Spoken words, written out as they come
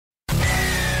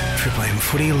Triple M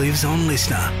Footy lives on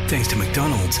Listener, thanks to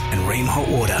McDonald's and Ream Hot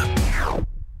Water. 1, 2,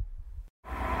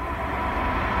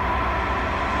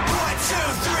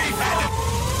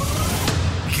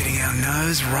 3, getting our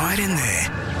nose right in there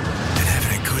and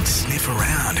having a good sniff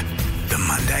around. The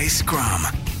Monday Scrum.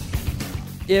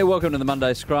 Yeah, welcome to the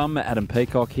Monday Scrum. Adam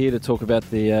Peacock here to talk about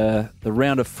the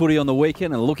round of footy on the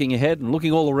weekend and looking ahead and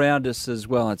looking all around us as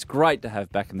well. It's great to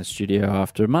have back in the studio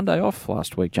after Monday off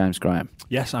last week, James Graham.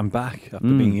 Yes, I'm back after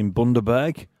being in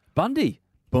Bundaberg. Bundy?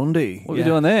 What are you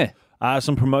doing there?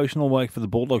 Some promotional work for the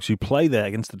Bulldogs who play there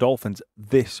against the Dolphins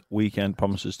this weekend.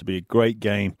 Promises to be a great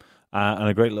game and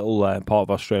a great little part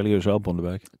of Australia as well,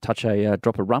 Bundaberg.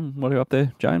 Drop a rum while you're up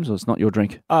there, James, or it's not your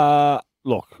drink?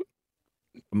 Look,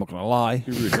 I'm not going to lie.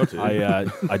 You really got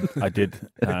to. I did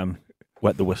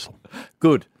wet the whistle.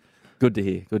 Good to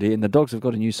hear. And the Dogs have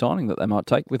got a new signing that they might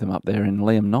take with them up there in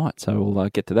Liam Knight. So we'll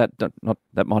get to that.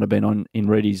 That might have been in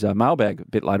Reedy's mailbag a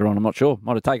bit later on. I'm not sure.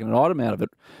 Might have taken an item out of it.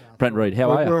 Brent Reed,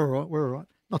 how are you? We're all right.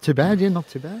 Not too bad, not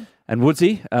too bad. And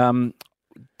Woodsy,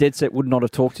 dead set would not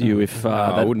have talked to you if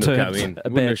I wouldn't have come in.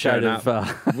 Wouldn't have shown up.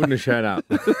 Wouldn't have shown up.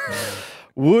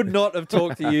 Would not have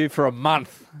talked to you for a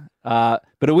month. But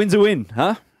a win's a win,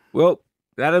 huh? Well,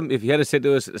 Adam, if you had said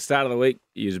to us at the start of the week,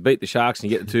 you just beat the Sharks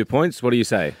and you get the 2 points, what do you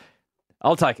say?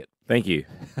 I'll take it. Thank you.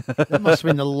 That must have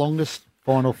been the longest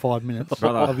final 5 minutes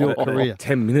of your career.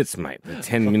 10 minutes, mate. The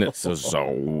 10 minutes was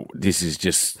this is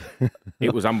just,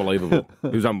 it was unbelievable.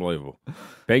 It was unbelievable.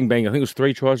 Bang, bang. I think it was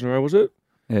 3 tries in a row, was it?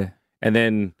 Yeah. And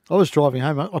then I was driving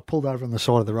home. I pulled over on the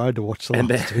side of the road to watch the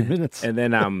last 2 minutes. And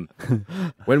then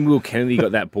when Will Kennedy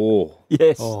got that ball,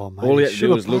 yes, oh, mate, all he had to do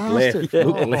was look left. Yeah.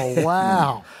 Look left. Oh,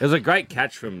 wow. It was a great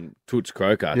catch from Toots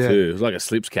Croker too. It was like a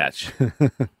slips catch.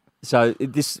 So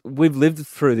we've lived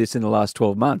through this in the last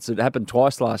 12 months. It happened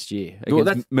twice last year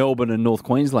against Melbourne and North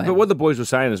Queensland. But what the boys were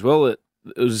saying as well, it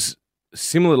was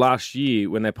similar last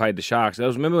year when they played the Sharks. I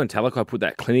remember when Talakai put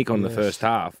that clinic on the first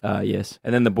half. Yes.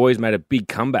 And then the boys made a big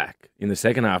comeback in the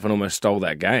second half and almost stole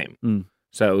that game.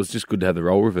 So it was just good to have the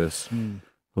role reverse.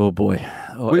 Oh, boy.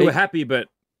 We were happy, but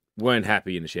weren't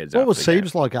happy in the sheds. What was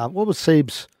Siebes like? What was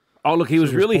Siebes? Oh, look, he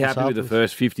was really happy with the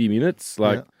first 50 minutes.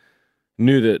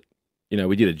 Knew that,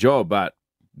 we did a job, but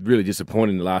really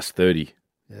disappointed in the last 30.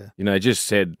 Yeah. Just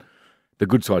said the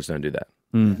good sides don't do that.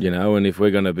 And if we're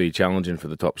going to be challenging for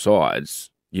the top sides,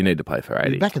 you need to play for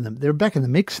 80. They're back in the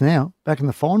mix now, back in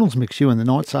the finals mix, you and the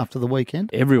Knights after the weekend.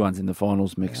 Everyone's in the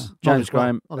finals mix. Yeah. James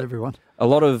Graham. Not everyone. A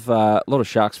lot of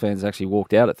Sharks fans actually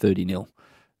walked out at 30-0.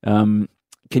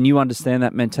 Can you understand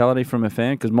that mentality from a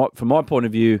fan? Because from my point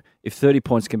of view, if 30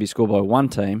 points can be scored by one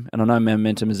team, and I know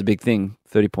momentum is a big thing,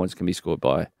 30 points can be scored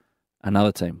by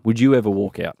another team. Would you ever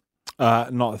walk out?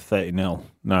 Not 30-0,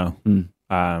 no.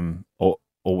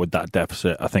 Or with that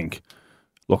deficit, I think.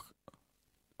 Look,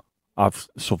 I've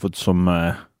suffered some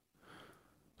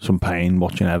pain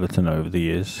watching Everton over the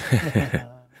years.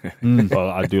 But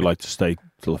I do like to stay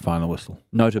till the final whistle.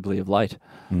 Notably of late.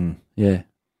 Yeah.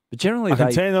 But generally I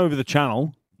can turn over the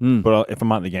channel, but if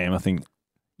I'm at the game, I think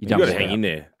you got to hang in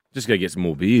there. Just go get some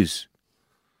more beers.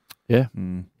 Yeah.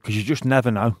 Because you just never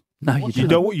know. No, you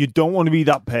don't. You don't want to be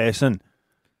that person.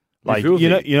 Like you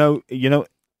know,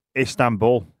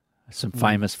 Istanbul. Some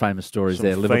famous stories some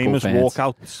there. Liverpool famous fans.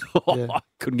 walkouts.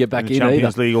 Couldn't get back in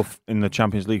the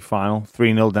Champions League final,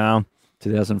 3-0 down.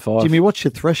 2005. Jimmy, what's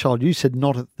your threshold? You said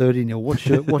not at 30-0. What's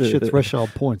your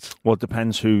threshold points? Well, it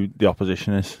depends who the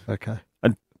opposition is. Okay.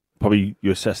 And probably you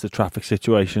assess the traffic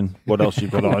situation, what else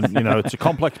you've got on. It's a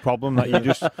complex problem that you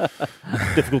just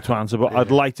difficult to answer. But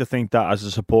I'd like to think that as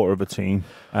a supporter of a team,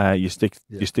 you stick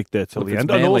there till the end.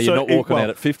 Manly, and also, you're not walking out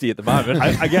at 50 at the moment.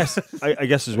 I guess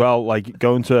as well, like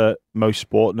going to most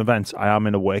sporting events, I am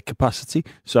in a work capacity.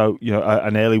 So,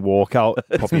 an early walkout,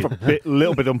 probably a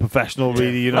little bit unprofessional,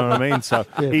 really, you know what I mean? So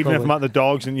even if I'm at the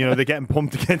Dogs and, they're getting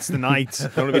pumped against the Knights,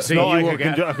 it's not like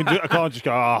I can't just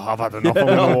go, I've had enough, I'm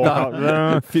going to walk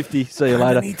out. 50, see you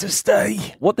later. I need to stay.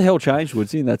 What the hell changed,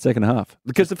 Woodsy, in that second half?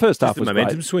 Because the first half was the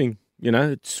momentum great. swing.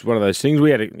 It's one of those things.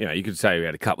 We had, you could say we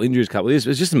had a couple injuries, a couple of this.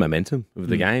 It's just the momentum of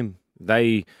the game.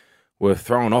 They were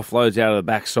throwing offloads out of the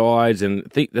backsides and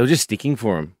they were just sticking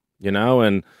for them,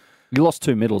 and you lost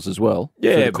 2 middles as well for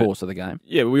the course of the game.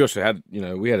 Yeah, but we also had,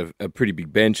 we had a pretty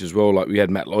big bench as well. Like we had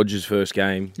Matt Lodge's first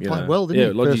game. He played well, didn't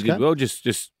he? Lodge did well.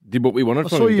 Just did what we wanted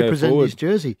from him. I saw you present his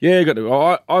jersey. Yeah,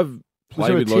 I've Was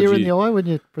there a tear in the eye when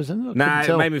you presented it? Nah,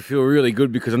 it made me feel really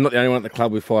good because I'm not the only one at the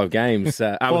club with 5 games,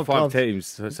 with 5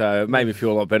 teams. So it made me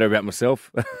feel a lot better about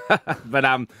myself. But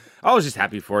I was just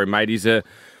happy for him, mate. He's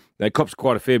cops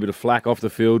quite a fair bit of flack off the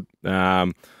field.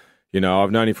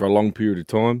 I've known him for a long period of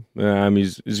time.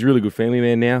 He's a really good family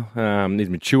man now. He's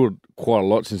matured quite a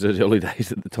lot since those early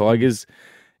days at the Tigers,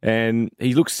 and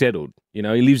he looks settled. He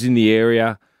lives in the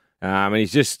area, and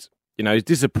he's just, he's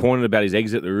disappointed about his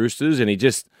exit at the Roosters, and he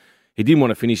didn't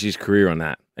want to finish his career on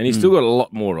that. And he's still got a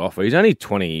lot more to offer. He's only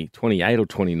 28 or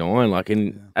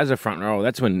 29. As a front rower,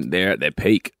 that's when they're at their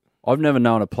peak. I've never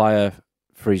known a player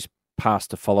for his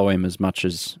past to follow him as much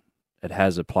as it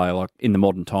has a player like in the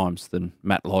modern times than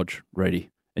Matt Lodge, Reedy.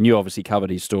 And you obviously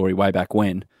covered his story way back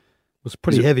when. It was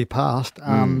pretty heavy past.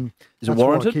 Is it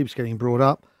warranted? It keeps getting brought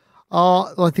up.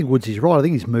 I think Woodsy's right. I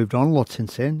think he's moved on a lot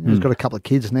since then. He's got a couple of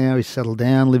kids now. He's settled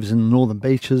down, lives in the Northern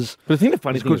Beaches. But I think the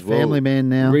funny thing is, family man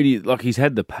now. Really, he's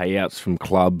had the payouts from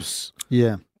clubs.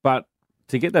 Yeah. But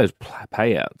to get those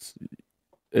payouts,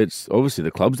 it's obviously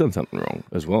the club's done something wrong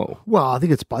as well. Well, I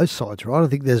think it's both sides, right? I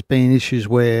think there's been issues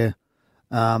where...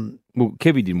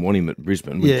 Kevy didn't want him at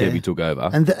Brisbane when Kevy took over.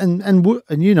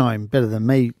 And you know him better than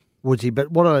me, Woodsy,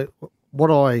 but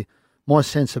my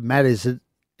sense of Matt is that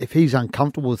if he's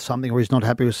uncomfortable with something or he's not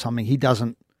happy with something, he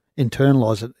doesn't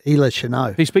internalise it. He lets you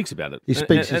know. He speaks about it. He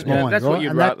speaks his mind, that's right?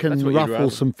 And that can ruffle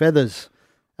some feathers.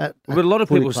 But a lot of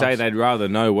people say they'd rather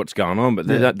know what's going on, but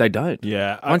they don't.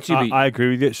 Yeah, I agree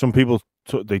with you. Some people,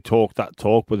 they talk that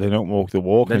talk, but they don't walk the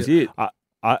walk. That's it.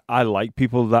 I like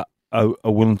people that are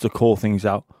willing to call things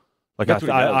out.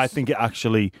 I think it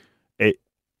actually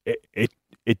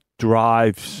it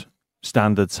drives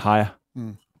standards higher.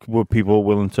 Where people are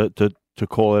willing to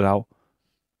call it out,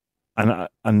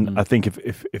 and I think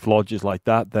if Lodge is like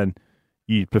that, then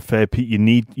you prefer you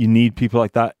need people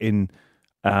like that in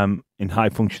high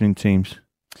functioning teams,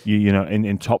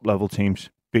 in top level teams,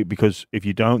 because if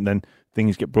you don't, then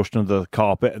things get brushed under the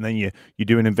carpet, and then you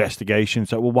do an investigation.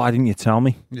 So, well, why didn't you tell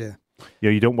me? Yeah.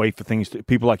 You don't wait for things.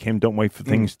 People like him don't wait for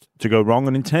things to go wrong.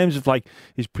 And in terms of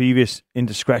his previous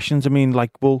indiscretions, I mean,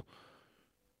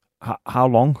 how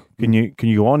long can you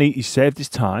go on? He served his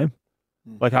time.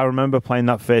 I remember playing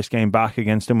that first game back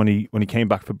against him when he came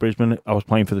back for Brisbane. I was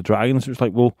playing for the Dragons. It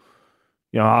was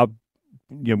a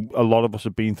lot of us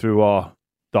have been through our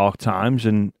dark times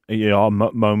and our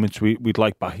moments we'd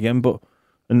like back again. But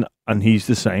and he's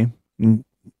the same. And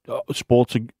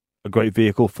sport's a great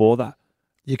vehicle for that.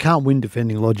 You can't win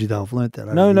defending Lodgy, though. I've learnt that.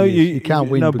 No, you can't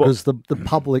win because the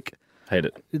public hate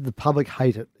it. The public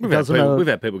hate it. We've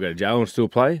had people go to jail and still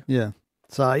play. Yeah.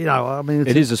 So, I mean...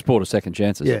 It is a sport of second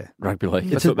chances, rugby league.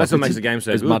 That's what makes the game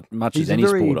so good. Much as any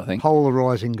sport, I think. He's a very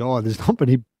polarising guy. There's not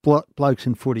many blokes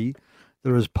in footy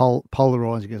that are as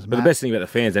polarising as Matt. But the best thing about the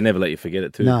fans, they never let you forget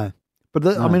it too. No. But,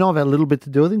 I mean, I've had a little bit to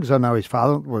do with him because I know his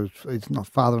father, he's not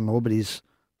father-in-law, but his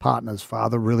partner's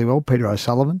father really well, Peter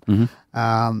O'Sullivan.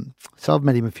 Mm-hmm. So I've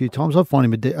met him a few times. I find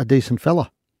him a decent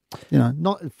fella.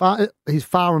 Not far. He's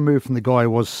far removed from the guy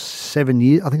who was 7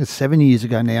 years. I think it's 7 years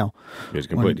ago now. He's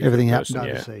completely everything person,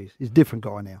 happened overseas. He's a different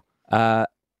guy now.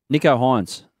 Nico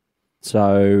Hines.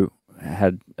 So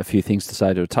had a few things to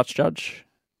say to a touch judge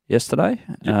yesterday.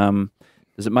 Yep.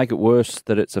 Does it make it worse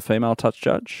that it's a female touch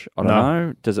judge? I don't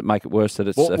know. Does it make it worse that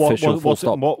it's official?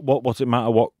 What's it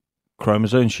matter what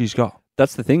chromosome she's got?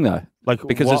 That's the thing, though.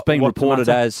 Because it's been reported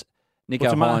as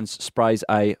Nico Hines sprays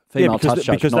a female touch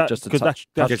judge, not just a touch.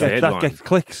 That gets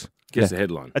clicks. Gets the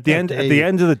headline. At the end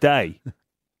of the day,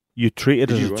 you're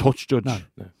treated as a touch judge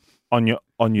on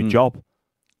your job,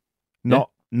 not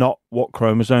what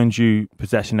chromosomes you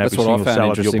possess in every single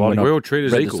cell of your body. We're all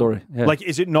treated as equal. Yeah.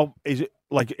 Is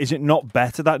it not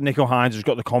better that Nico Hines has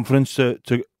got the confidence to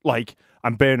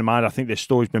and bearing in mind, I think this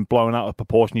story's been blown out of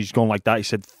proportion. He's gone like that. He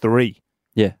said 3.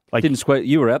 Yeah, didn't swear.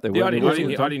 You were out there. Yeah, I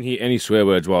didn't hear any swear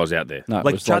words while I was out there. No,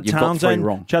 Chad Townsend.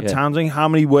 Townsend. How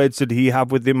many words did he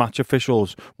have with the match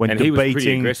officials when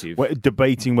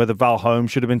debating whether Val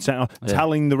Holmes should have been sent off,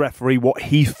 telling the referee what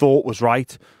he thought was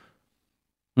right?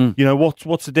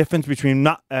 What's the difference between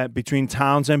that between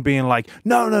Townsend being like,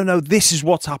 no, this is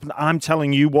what's happened. I'm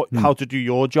telling you how to do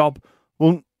your job.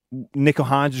 Well, Nico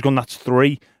Hines has gone. That's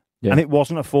 3. Yeah. And it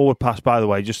wasn't a forward pass, by the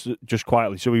way, just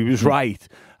quietly. So he was right.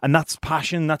 And that's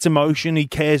passion, that's emotion. He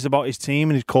cares about his team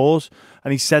and his cause.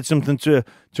 And he said something to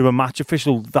a match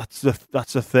official. That's the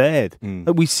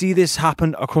 3rd. We see this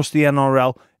happen across the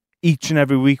NRL each and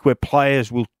every week where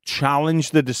players will challenge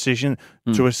the decision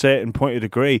to a certain point of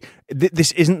degree.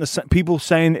 This isn't the same. People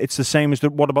saying it's the same as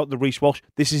what about the Reece Walsh?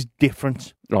 This is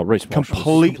different. Oh, Reece Walsh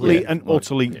completely and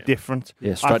utterly different.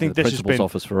 Yeah, straight to the principal's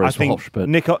office for Reece Walsh. But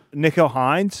Nico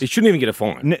Hines, he shouldn't even get a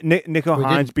fine. Nico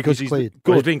Hines because he's good.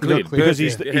 He's been cleared because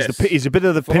he's a bit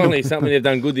of the finally something they've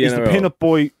done good. He's the pin-up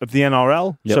boy of the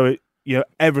NRL. Yep. So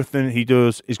everything he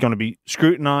does is going to be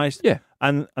scrutinised. Yeah,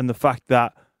 and the fact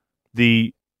that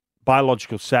the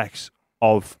biological sex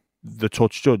of the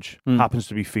touch judge happens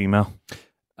to be female.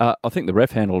 I think the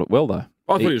ref handled it well, though.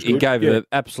 I thought it was good. He gave the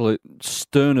absolute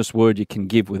sternest word you can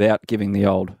give without giving the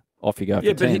old off you go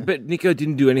for 10. But Nico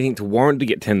didn't do anything to warrant to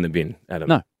get 10 in the bin, Adam.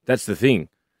 No. That's the thing.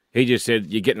 He just said,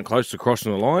 you're getting close to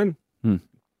crossing the line.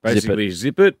 Basically,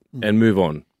 Zip zip it and move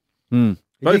on. Mm.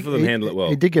 Both of them handle it well.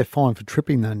 He did get fined for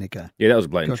tripping, though, Nico. Yeah, that was a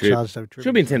blatant Got trip. charged over tripping.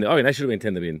 Should have been 10. Oh, they should have been 10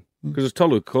 in the bin. Because it's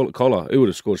Tolu Collar. He would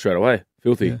have scored straight away.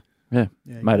 Filthy. Yeah.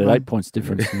 Made it 8 points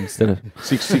difference instead of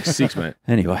 6, mate.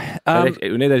 Anyway.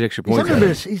 We need those extra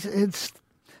points. It's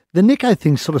the Nico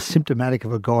thing's sort of symptomatic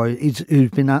of a guy who's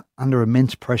been under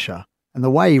immense pressure, and the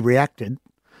way he reacted,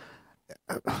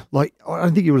 like I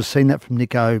don't think you would have seen that from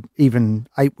Nico even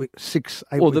 8 weeks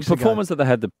Well, the performance that they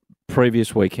had the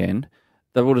previous weekend,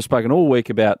 they would have spoken all week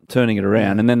about turning it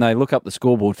around, and then they look up the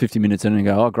scoreboard 50 minutes in and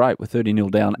go, oh, great, we're 30-0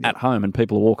 down at home and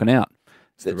people are walking out.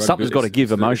 Something's got to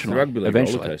give emotionally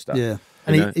eventually. Yeah.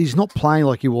 And he's not playing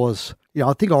like he was.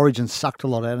 I think Origin sucked a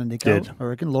lot out of Nico. Did. I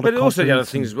reckon. A lot but of also the other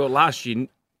confidence thing as well, last year,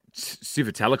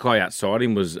 Sifa Talakai outside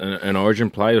him was an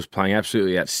Origin player, was playing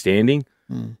absolutely outstanding.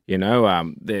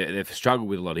 They've struggled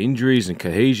with a lot of injuries and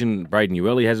cohesion. Braden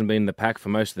Ueli hasn't been in the pack for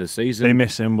most of the season. They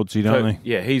miss him, Woodsy, don't they?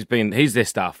 Yeah, he's their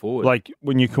star forward. Like,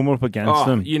 when you come up against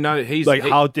them,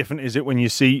 how different is it when you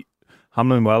see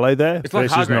Hamlin Welle there? It's like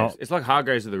Hargraves. It's like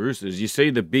Hargraves of the Roosters. You see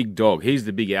the big dog. He's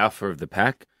the big alpha of the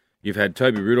pack. You've had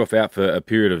Toby Rudolph out for a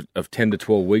period of 10 to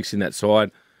 12 weeks in that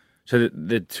side. So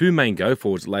the two main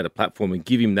go-forwards lay a platform and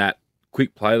give him that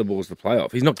quick play the balls to play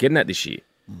off. He's not getting that this year.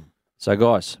 So,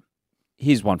 guys,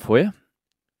 here's one for you.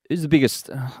 Who's the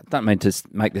biggest... I don't mean to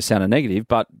make this sound a negative,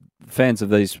 but fans of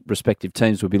these respective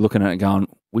teams will be looking at it and going,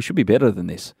 we should be better than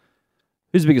this.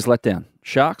 Who's the biggest letdown?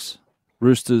 Sharks,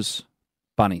 Roosters,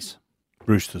 Bunnies?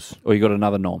 Roosters. Or you got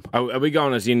another nom? Are we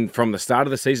going as in from the start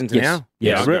of the season to now?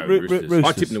 Yes. I'll go Roosters. Roosters.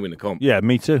 I tip them to win the comp. Yeah,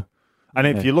 me too. And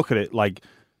if you look at it, like,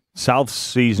 South's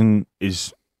season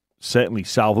is certainly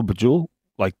salvageable.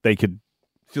 Like, they could...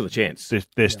 Still a chance.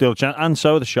 There's still a chance. And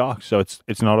so are the Sharks, so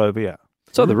it's not over yet.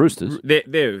 So the Roosters.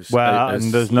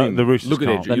 And there's no... The Roosters look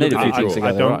at can't.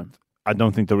 it. I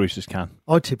don't think the Roosters can.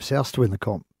 I tip South to win the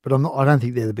comp, but I don't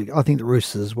think they're the big... I think the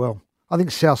Roosters as well. I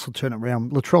think South will turn it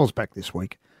around. Latrell's back this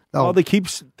week.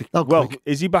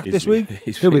 Is he back this week?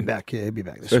 He'll be back, yeah. He'll be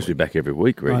back this week. Supposed to be back every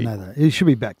week, really. I know that. He should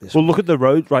be back this week. Well, look at the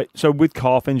road, right? So with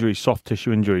calf injuries, soft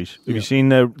tissue injuries, have you seen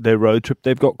their road trip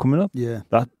they've got coming up? Yeah.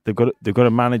 That they've got to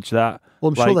manage that. Well,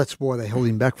 I'm sure that's why they held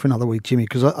him back for another week, Jimmy,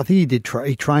 because I think he did.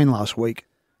 He trained last week,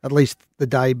 at least the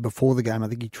day before the game. I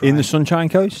think he trained in the Sunshine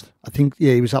Coast. I think,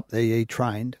 he was up there. He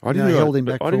trained. I didn't held him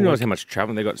back. I didn't realize how much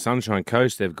travel they've got. Sunshine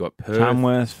Coast, they've got Perth,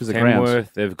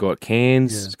 Tamworth, they've got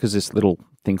Cairns. It's because this little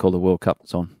thing called the World Cup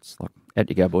is on. It's like, out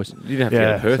you go, boys. You didn't have to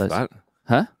go to Perth, but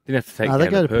huh? Didn't have to take. No, they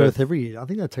go to Perth every year. I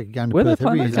think they take a game to Perth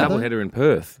every year. Double header in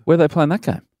Perth. Where are they playing that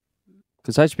game?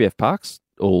 Because HBF Park's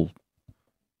all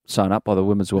sewn up by the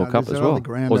Women's World Cup as well.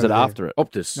 Or is it after it?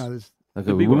 Optus. No, there's...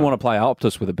 Okay, we wouldn't want to play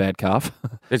Optus with a bad calf.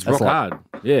 It's rock hard.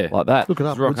 Yeah. Like that. Look it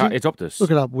up. It's rock hard. It's Optus. Look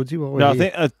it up, Woodsy. No, I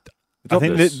think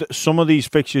that some of these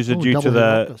fixtures are due to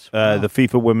the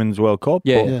FIFA Women's World Cup.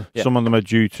 Yeah. Some of them are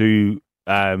due to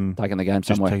taking the game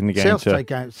somewhere. South take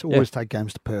games. Always take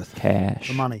games to Perth. Cash.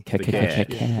 For money. Cash.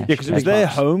 Yeah, because it was their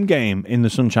home game in the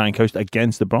Sunshine Coast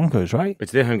against the Broncos, right?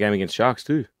 It's their home game against Sharks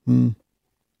too.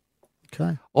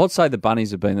 Okay. I'd say the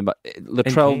Bunnies have been the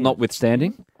Latrell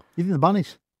notwithstanding. You think the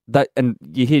Bunnies? And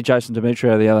you hear Jason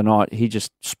Demetrio the other night, he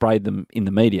just sprayed them in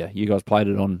the media. You guys played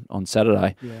it on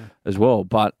Saturday as well,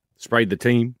 but sprayed the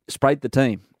team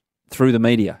through the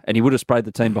media, and he would have sprayed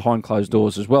the team behind closed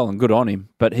doors as well, and good on him.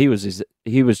 But he was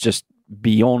just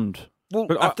beyond. Well,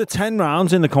 but after 10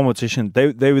 rounds in the competition,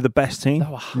 they were the best team. They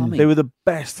were humming. They were the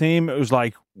best team. It was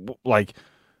like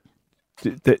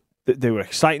they were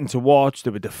exciting to watch.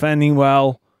 They were defending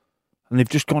well, and they've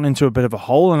just gone into a bit of a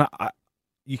hole. And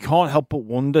you can't help but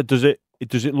wonder: does it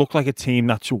look like a team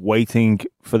that's waiting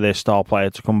for their star player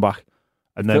to come back,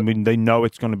 and then when they know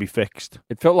it's going to be fixed?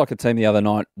 It felt like a team the other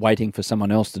night waiting for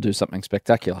someone else to do something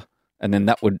spectacular, and then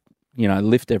that would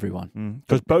lift everyone.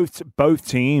 Because both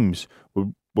teams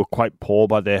were quite poor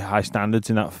by their high standards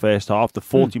in that first half.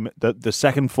 The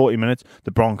second 40 minutes,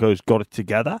 the Broncos got it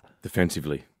together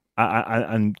defensively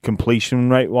and completion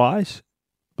rate wise,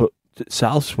 but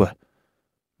Souths were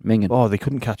minging. Oh, they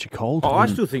couldn't catch a cold. I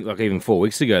still think like even 4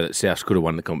 weeks ago that Souths could have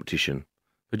won the competition,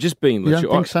 but just being. You don't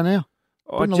think so now?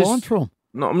 Putting a line through them.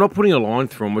 No, I'm not putting a line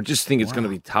through them. I just think it's going to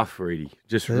be tough, really.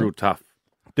 Just real tough.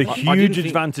 The huge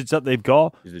advantage that they've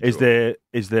got is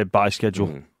their bye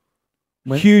schedule.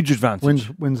 Huge advantage.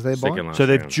 When's their bye? So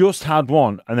they've just had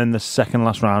one, and then the second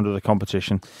last round of the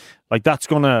competition. Like that's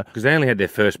gonna because they only had their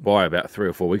first bye about 3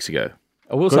 or 4 weeks ago.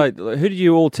 I will say, who did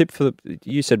you all tip for the?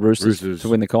 You said Roosters to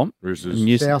win the comp. Roosters. And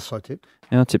you South, I tipped.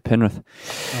 I tipped Penrith.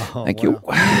 Oh, Thank you.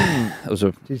 That was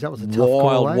a Jeez, that was a tough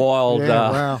call, eh? wild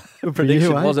Yeah, wow.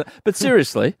 prediction, You, eh? wasn't it? But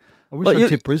seriously, I wish Like, I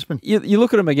tipped Brisbane. you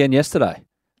look at them again yesterday,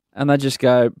 and they just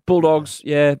go Bulldogs.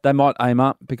 Yeah, they might aim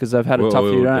up because they've had a tough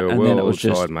year, and then it was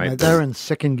just Mate, they're in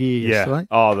second gear yesterday.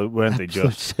 Oh, weren't they Absolute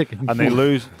just? second And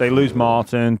gear. they lose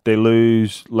Martin, they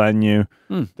lose Lenu.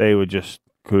 They were just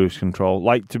cruise control.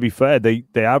 Like, to be fair, they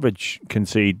average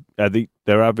concede.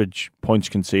 Their average points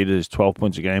conceded is 12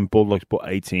 points a game. Bulldogs put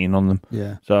 18 on them.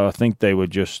 Yeah. So I think they were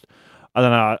just. I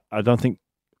don't know. I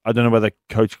don't know whether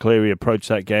Coach Cleary approached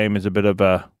that game as a bit of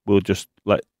a we'll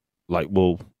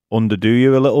underdo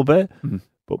you a little bit.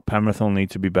 But Penrith will need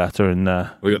to be better. And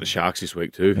We got the Sharks this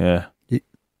week too. yeah.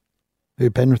 Who,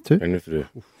 Penrith too? Penrith do.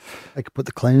 They could put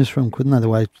the cleaners for them, couldn't they? The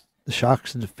way the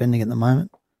Sharks are defending at the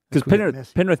moment. because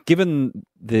Penrith, given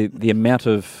the amount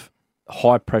of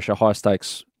high pressure, high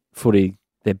stakes footy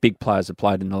their big players have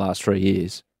played in the last 3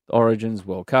 years, Origins,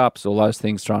 World Cups, all those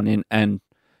things thrown in, and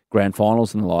grand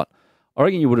finals and the like. I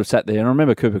reckon you would have sat there, and I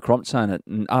remember Cooper Crompt saying it,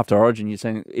 and after Origin, you're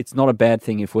saying it's not a bad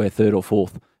thing if we're third or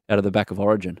fourth out of the back of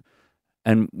Origin.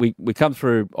 And we come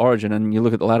through Origin, and you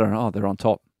look at the ladder, and they're on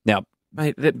top. Now,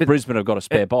 Mate, Brisbane have got a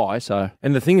spare buy, so...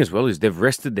 And the thing as well is they've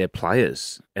rested their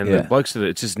players, and the blokes that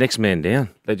it's just next man down.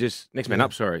 They just next man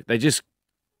up. Sorry, they just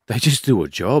do a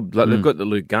job. Like they've got the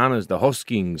Luke Garners, the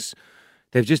Hoskings.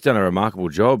 They've just done a remarkable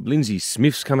job. Lindsay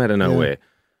Smith's come out of nowhere.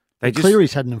 They just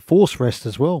Cleary's had an enforced rest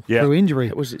as well through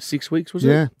injury. Was it 6 weeks? Was it?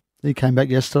 Yeah, he came back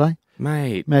yesterday.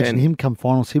 Mate, Imagine him come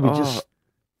finals. He would just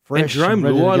fresh. And Jerome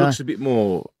ready to Luai go. looks a bit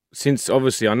more. Since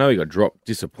obviously I know he got dropped,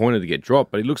 disappointed to get dropped,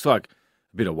 but he looks like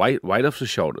a bit of weight off his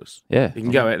shoulders. Yeah, he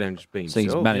can go out there and just be seeing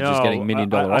his himself. managers getting $1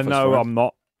 million I offers. know for him.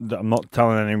 I'm not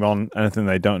telling anyone anything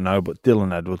they don't know, but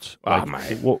Dylan Edwards. Oh,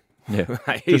 mate. What,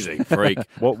 He's a freak.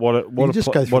 what You a just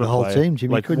pla- go through what the a whole player. team,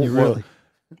 Jimmy, Like, couldn't you what- really?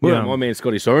 Well, Yeah. my man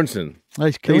Scotty Sorensen,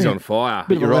 He's killing he's it. on fire.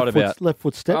 Bit of You're a right left foot, about- left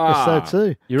foot step yesterday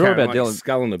too. You're right Carrying about like Dylan.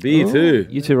 skull and the beer too.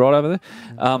 You two right over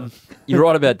there? You're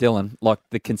right about Dylan, like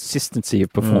the consistency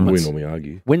of performance. We normally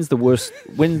argue. When's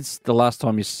the last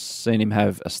time you've seen him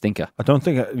have a stinker? I don't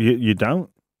think you don't.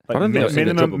 I don't think I've seen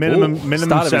him drop a ball. minimum,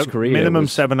 Start of his career minimum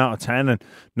was- 7 out of 10, and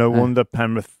no wonder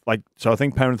Penrith. So I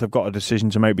think Penrith have got a decision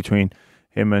to make between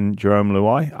him and Jerome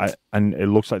Luai, and it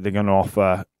looks like they're going to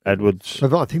offer Edwards.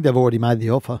 I think they've already made the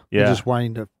offer. Yeah. They're just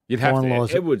waiting to You'd have finalise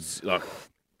to. it. Edwards, like,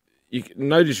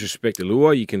 no disrespect to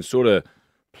Luai, you can sort of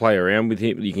play around with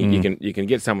him. You can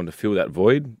get someone to fill that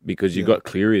void because you've got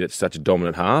Cleary that's such a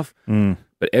dominant half.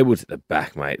 But Edwards at the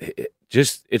back, mate,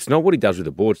 it's not what he does with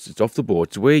the board. It's off the board.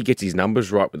 It's where he gets his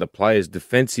numbers right with the players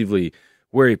defensively,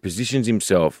 where he positions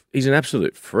himself. He's an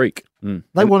absolute freak.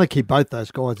 They want to keep both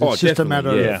those guys. It's just a matter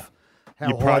of how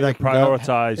You high they can go.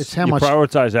 prioritize. It's how you much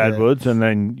prioritize Edwards, and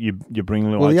then you bring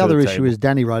Luai. Well, the to other the issue table. is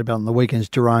Danny wrote about on the weekends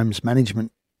Jerome's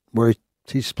management, where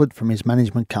he's split from his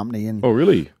management company, and Oh,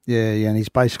 really? and he's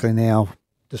basically now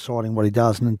deciding what he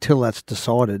does, and until that's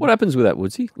decided, What happens with that,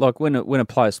 Woodsy? Like when a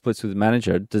player splits with the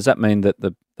manager, does that mean that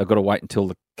they've got to wait until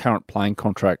the current playing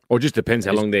contract? Or it just depends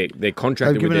how long they're they've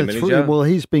contracted with given their it manager. well,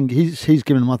 he's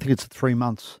given him, I think it's 3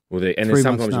 months. And then 3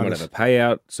 sometimes months you might notice. have a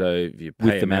payout. So if you pay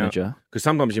With the manager. because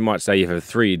sometimes you might say you have a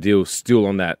 3-year deal still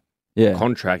on that Yeah.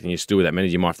 contract, and you're still with that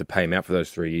manager. You might have to pay him out for those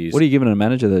 3 years. What are you giving a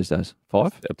manager these days?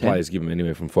 5? The 10? players give him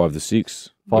anywhere from 5 to 6.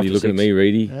 5 What are you to looking 6. at me,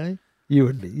 Reedy? Eh?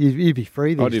 You'd be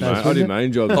free these I do days. my wouldn't you?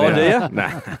 own job. Oh, now. do you?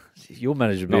 Nah. Your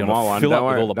manager would be Not on my a one. fill Don't up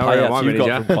with worry- all the don't worry about payouts my you've got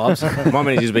manager. from clubs. My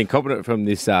manager's been competent from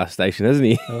this station, hasn't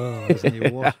he? Oh, isn't he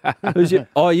what?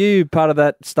 Are you part of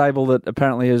that stable that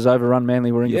apparently has overrun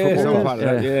Manly Warringah Yeah, football? I'm part of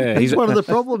that. Yeah, He's one of the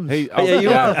problems. He, Yeah, you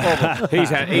are a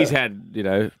problem. He's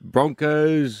had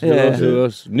Broncos, Yeah.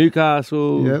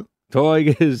 Newcastle, Yep.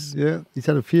 Tigers. Yeah, he's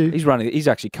had a few. He's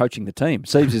actually coaching the team.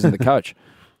 Siebes isn't the coach.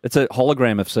 It's a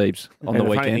hologram of Siebes on And the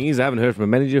the funny thing weekend. is, I haven't heard from a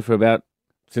manager for about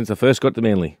since I first got to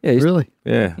Manly. Yeah, he's, Really?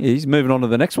 Yeah, yeah, he's moving on to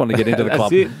the next one to get into the That's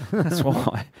club. it. That's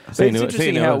why. But Seeing it's who- interesting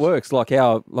seeing who how it else. works. Like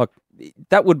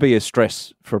that would be a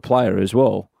stress for a player as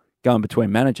well, going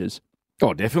between managers.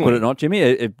 Oh, definitely. Would it not,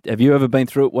 Jimmy? Have you ever been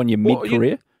through it when you're Well,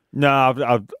 mid-career?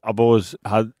 No, I've always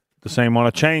had the same one. I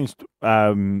changed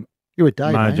You were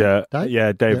Dave, manager, eh? Dave?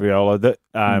 yeah, Dave Yeah. Riola,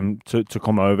 that to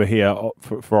come over here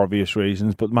for obvious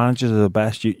reasons. But managers are the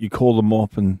best. You call them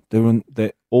up and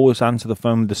they always answer the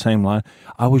phone with the same line.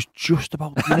 I was just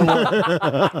about,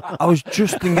 I was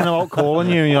just thinking about calling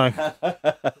you. And you're like,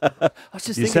 I was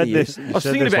just you thinking said of you. this. I was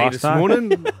thinking about you last this time.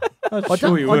 morning. I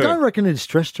don't reckon it's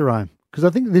stressed Jerome, because I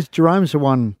think Jerome's the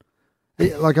one.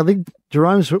 Like, I think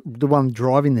Jerome's the one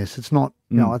driving this. It's not.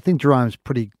 I think Jerome's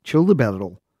pretty chilled about it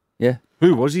all. Yeah.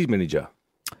 Who was his manager?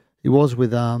 He was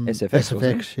with SFX, wasn't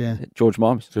SFX, yeah. George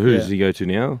Mimes. So who does he go to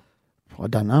now? I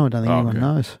don't know. I don't think anyone okay.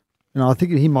 knows. I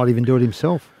think he might even do it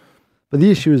himself. But the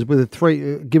issue is with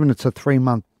given it's a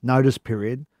 3-month notice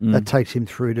period, that takes him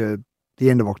through to the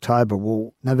end of October.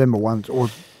 Well, November 1's or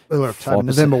early October. 5%.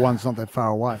 November 1's not that far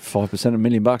away. 5% of $1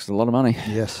 million is a lot of money.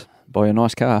 Yes. Buy a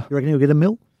nice car You reckon he'll get $1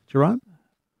 million, Jerome?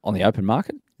 on the open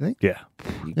market. Yeah.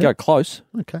 You go close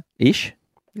Okay. ish.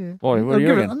 Yeah. What do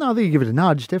you reckon? No, I think you give it a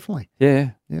nudge, definitely.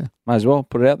 Yeah. Yeah. Might as well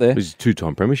put it out there. He's a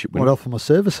 2-time premiership Might winner. offer my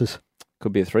services.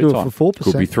 Could be a Do 3-time. it for 4%.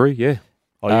 Could be 3, yeah.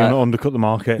 Are you going to undercut the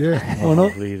market? Yeah, Oh, why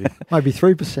not? Really? Maybe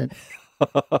 3%.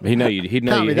 He'd know you. He'd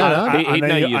know Can't you. be that hard. He'd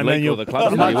know you'd leak all the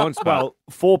clubs that he wants. But Well,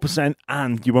 4%,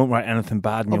 and you won't write anything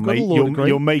bad, and I've got a law degree.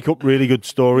 you'll make up really good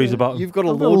stories about him. You've got a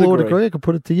I've got a law law degree. degree. I could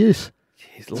put it to use.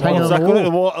 How's that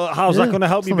going to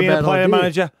help It's you not being a a bad player idea.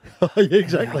 manager? Yeah,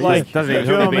 exactly. Like, Doesn't do even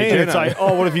you know have what I to be mean? It's journal. like,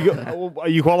 oh, what have you got? Are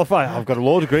you qualified? I've got a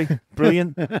law degree.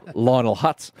 Brilliant. Lionel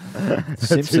Hutz.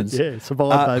 Simpsons. Yeah,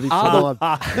 survive, baby. Survive.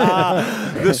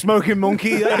 The smoking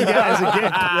monkey that you get as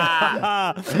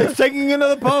a gift. It's taking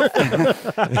another puff.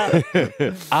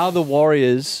 Are the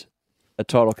Warriors a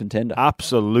title contender?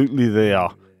 Absolutely, they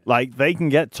are. Like, they can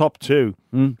get top 2.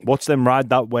 Watch them ride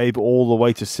that wave all the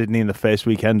way to Sydney in the first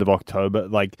weekend of October.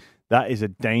 Like, that is a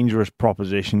dangerous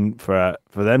proposition for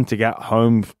them to get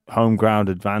home ground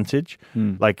advantage.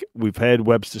 Like, we've heard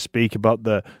Webster speak about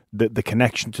the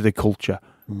connection to the culture,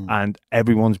 and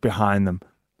everyone's behind them.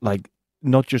 Like,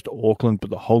 not just Auckland,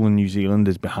 but the whole of New Zealand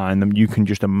is behind them. You can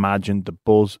just imagine the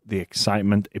buzz, the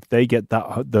excitement. If they get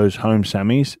those home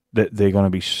semis, they're going to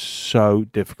be so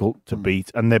difficult to beat,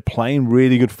 and they're playing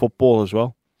really good football as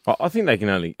well. I think they can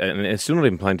only, and they're still not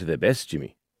even playing to their best,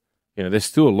 Jimmy. You know, there's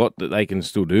still a lot that they can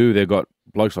still do. They've got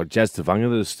blokes like Jazz Tavanga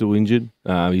that are still injured.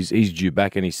 He's due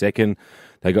back any second.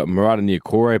 They got Murata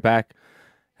Niokore back,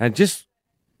 and just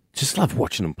love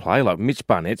watching them play. Like Mitch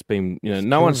Barnett's been,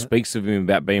 no one speaks of him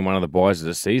about being one of the buys of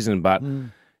the season, but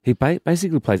he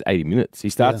basically plays 80 minutes. He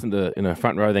starts in the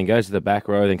front row, then goes to the back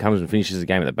row, then comes and finishes the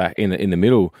game at the back in the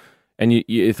middle. And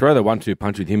you throw the 1-2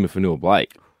 punch with him and Fanua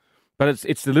Blake. But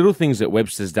it's the little things that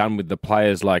Webster's done with the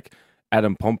players like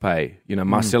Adam Pompey,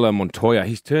 Marcelo Montoya.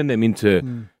 He's turned them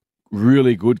into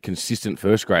really good, consistent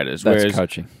first graders. That's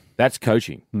coaching. That's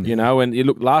coaching, and you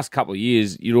look, last couple of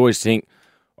years, you'd always think,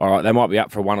 all right, they might be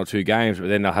up for 1 or 2 games, but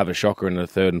then they'll have a shocker in the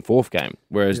 3rd and 4th game.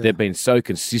 Whereas they've been so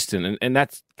consistent, and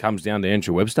that comes down to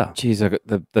Andrew Webster.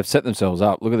 Jeez, they've set themselves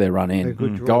up. Look at their run in.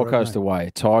 Good draw, Gold aren't Coast they?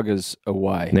 away, Tigers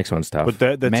away. Next one's tough.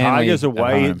 But the Manly Tigers at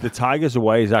away, home. the Tigers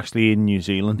away is actually in New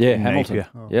Zealand. Yeah, in Hamilton.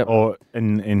 Napier. Yep. Or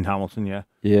in Hamilton, yeah.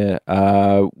 Yeah.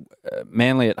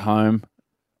 Manly at home.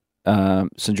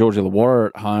 St George Illawarra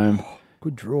at home.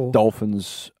 Good draw.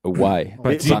 Dolphins away.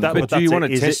 But do you want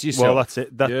to test yourself? Well, that's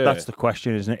it. That's the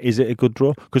question, isn't it? Is it a good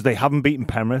draw? Because they haven't beaten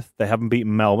Penrith, they haven't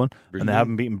beaten Melbourne, and they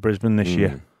haven't beaten Brisbane this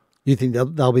year. You think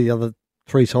they'll be the other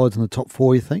 3 sides in the top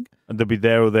 4, you think? And they'll be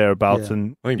there or thereabouts. Yeah.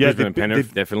 And I think Brisbane and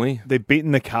Penrith, definitely. They've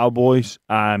beaten the Cowboys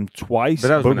twice, But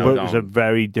that was when they were it was a gone.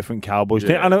 very different Cowboys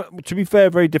team. Yeah. And to be fair, a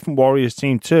very different Warriors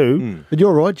team too. But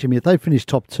you're right, Jimmy. If they finish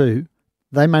top 2,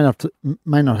 they may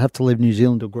not have to leave New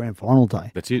Zealand till grand final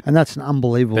day. That's it. And that's an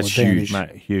unbelievable That's advantage. huge,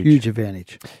 Mate, huge. Huge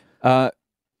advantage.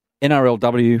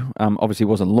 NRLW obviously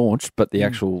wasn't launched, but the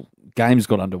actual games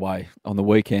got underway on the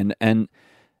weekend. And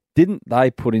didn't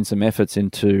they put in some efforts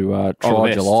into Oh, Try the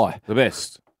best. July? The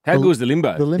best. How good was the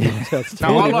limbo? The limbo.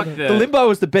 No, I like The limbo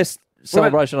was the best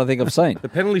celebration I think I've seen. The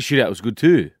penalty shootout was good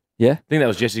too. Yeah, I think that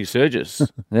was Jesse Surgis.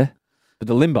 yeah. But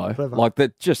the limbo, Clever. like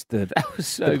that, just That was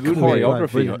so good.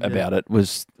 choreography Brilliant, yeah. about it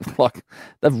was like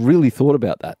they've really thought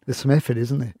about that. There's some effort,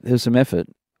 isn't there? There was some effort.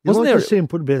 You Wasn't like there? to see him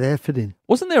put a bit of effort in.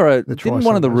 Wasn't there a? The try Didn't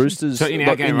one of the celebration. Roosters So in our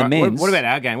like, game, in the right? men's? What about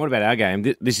our game? What about our game?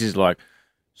 This is like,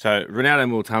 so Ronaldo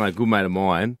Multano, a good mate of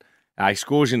mine, he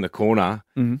scores in the corner,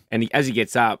 and as he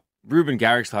gets up, Ruben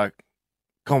Garrick's like,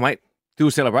 "Come on, mate, do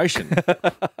a celebration,"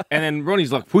 and then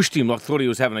Ronnie's like pushed him, like thought he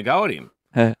was having a go at him.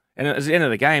 Huh. And at the end of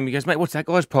the game, he goes, "Mate, what's that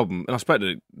guy's problem?" And I spoke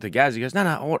to Gaz. He goes, "No,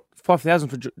 I want 5,000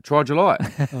 for Try July."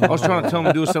 I was trying to tell him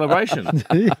to do a celebration.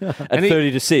 At and he-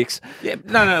 30-6. Yeah,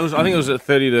 no, I think it was at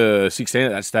 30-16 at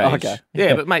that stage. Okay.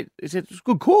 Yeah, but mate, it's a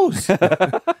good cause,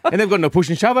 and they've got no push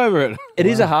and shove over it. It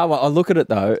is a hard one. I look at it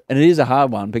though, and it is a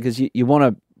hard one because you want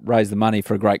to raise the money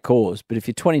for a great cause, but if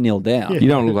you're 20-0 down, You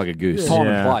don't look like a goose. time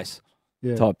Yeah. and place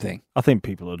Yeah. type thing. I think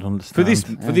people would understand.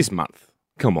 For this month.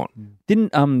 Come on.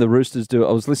 Didn't the Roosters do?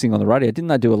 I was listening on the radio. Didn't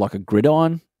they do like a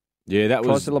gridiron Yeah, that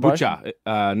Try was celebration?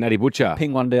 Butcher, Natty Butcher.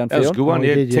 ping one downfield? That was a good one. Oh, he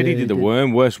Yeah, did, yeah, Teddy he did the did.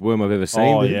 worm, worst worm I've ever seen.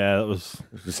 Oh, It yeah, that was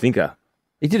was a stinker.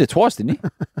 He did it twice, didn't he?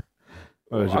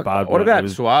 a bad What one. about It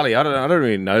was- Swali? I don't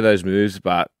really know those moves,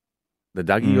 but the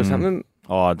Dougie or something.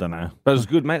 Oh, I don't know. But it was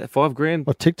good, mate. $5,000.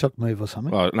 A TikTok move or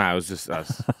something. Well, no, it was just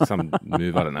some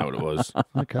move. I don't know what it was.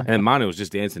 Okay. And Manu was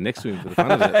just dancing next to him for the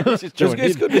fun of it.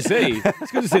 It's good to see.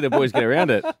 It's good to see the boys get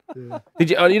around it. Yeah. Did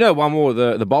you? Oh, you know one more,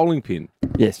 the bowling pin.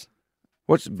 Yes.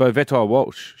 What's Bovetai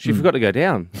Walsh? She forgot to go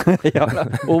down.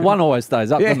 Well, one always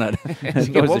stays up, doesn't it? It's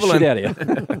always the shit out of you.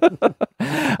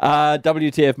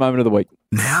 WTF moment of the week.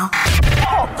 Now,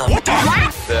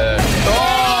 the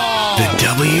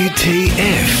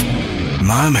WTF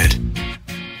moment.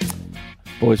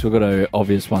 Boys, we've got an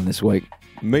obvious one this week.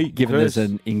 Me, given there's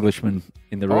an Englishman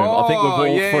in the room. I think we've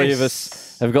all three of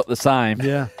us have got the same.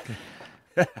 Yeah.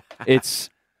 It's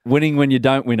winning when you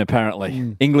don't win,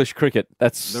 apparently. English cricket.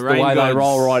 That's the way they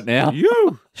roll right now.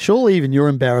 Surely even you're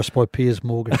embarrassed by Piers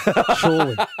Morgan.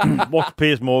 Surely. What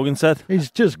Piers Morgan said?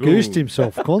 He's just goosed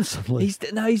himself constantly.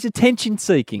 He's attention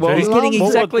seeking. Well, so he's getting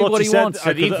exactly what he said, wants.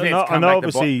 So the internet's come back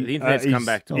the internet's come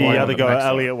back to he had to go at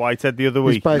Elliot Whitehead the other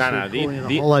week. He's basically calling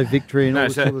it a hollow victory and all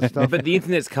this sort of stuff. But the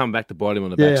internet's come back to bite him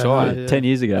on the backside. 10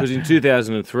 years ago. Because in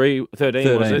 2013,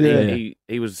 was it? Yeah.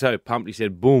 He was so pumped, he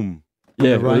said, boom.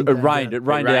 Yeah, it rained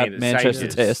out Manchester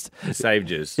Test. It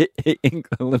saved us.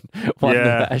 England won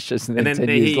the Ashes, and then 10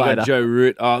 years he later. got Joe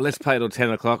Root. Oh, let's play till 10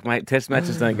 o'clock, mate. Test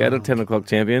matches don't go till 10 o'clock,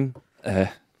 champion.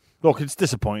 Look, it's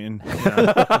disappointing.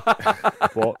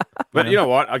 But you know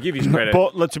what? I'll give you credit.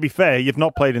 But look, to be fair, you've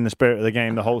not played in the spirit of the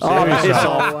game the whole series.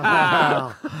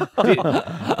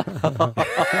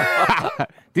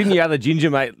 Didn't your other ginger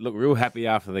mate look real happy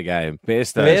after the game?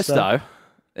 Bairstow?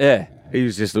 Yeah. He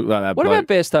was just looked like that. What about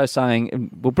Bairstow saying, and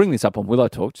we'll bring this up on Willow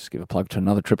Talk, just give a plug to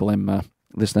another Triple M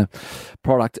listener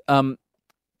product.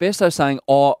 Bairstow saying,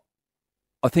 I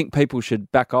think people should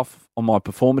back off on my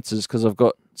performances because I've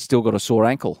still got a sore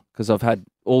ankle because I've had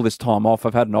all this time off.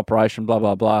 I've had an operation, blah,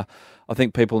 blah, blah. I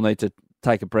think people need to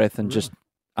take a breath and just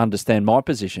understand my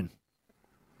position.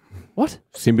 What?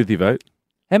 Sympathy vote.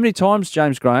 How many times,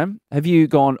 James Graham, have you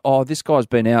gone, this guy's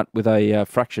been out with a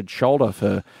fractured shoulder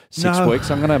for 6 weeks.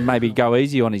 I'm going to maybe go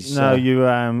easy on his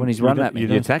when he's running at me.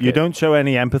 You don't show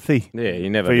any empathy you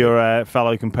never for your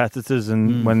fellow competitors,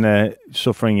 and when they're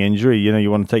suffering injury,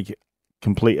 you want to take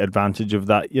complete advantage of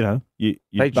that. You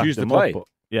they choose to play.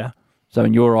 Yeah. So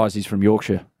in your eyes, he's from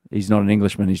Yorkshire. He's not an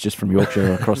Englishman. He's just from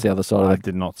Yorkshire across the other side of I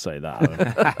did not say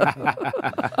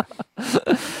that.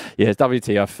 Yeah,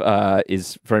 WTF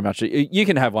is very much... You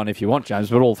can have one if you want, James,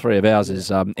 but all three of ours is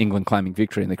England claiming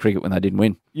victory in the cricket when they didn't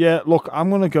win. Yeah, look, I'm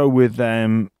going to go with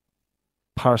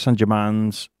Paris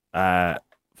Saint-Germain's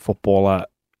footballer,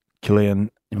 Kylian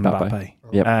Mbappe.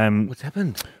 Yep. What's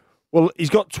happened? Well, he's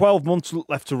got 12 months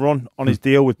left to run on his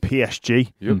deal with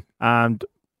PSG. Yep. And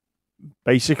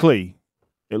basically,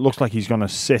 it looks like he's going to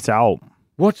sit out.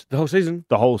 What? The whole season?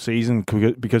 The whole season,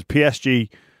 because PSG...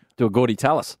 Do a Gordy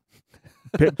Tallis.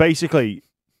 Basically,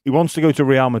 he wants to go to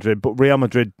Real Madrid, but Real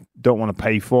Madrid don't want to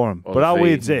pay for him. But how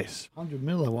weird's this? 100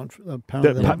 mil they want.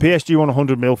 Apparently PSG want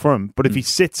 100 mil for him, but if he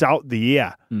sits out the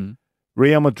year,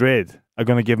 Real Madrid are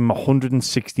going to give him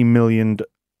 $160 million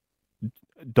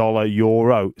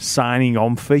euro signing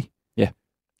on fee. Yeah,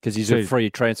 because he's a free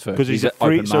transfer. Because he's a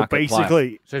free. So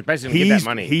basically, get that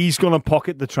money. He's going to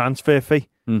pocket the transfer fee.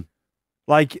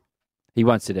 Like he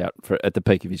won't sit out at the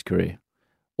peak of his career.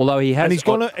 Although he has, and he's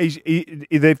gonna.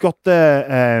 They've got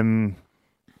the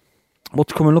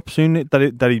what's coming up soon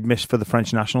that he missed for the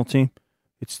French national team.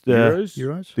 It's the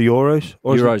Euros. The Euros.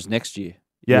 Euros next year.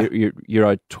 Yeah,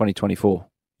 Euro 2024.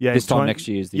 Yeah, this time next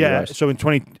year is the Euros. So in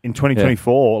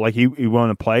 2024, like he won't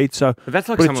have played. So, but that's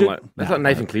like like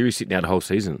Nathan Cleary sitting out a whole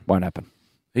season. Won't happen.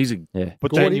 He's a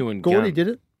but genuine. Gordy did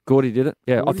it. Gordy did it.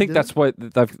 Yeah, I think that's why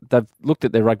they've looked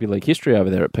at their rugby league history over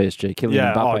there at PSG.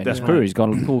 Kylian Mbappe and his crew. He's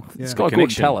gone, this guy Gordon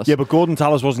Tallis. Yeah, but Gordon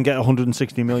Tallis wasn't getting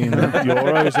 160 million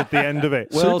euros at the end of it.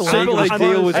 Well, Super League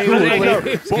deal was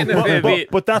good.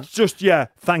 But that's just,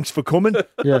 thanks for coming.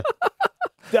 Yeah.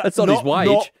 That's not his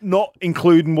wage. Not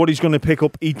including what he's going to pick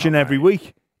up each and every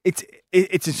week. It's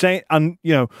insane, and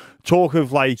talk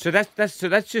of like. So that's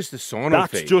just the sign.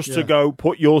 That's just to go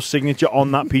put your signature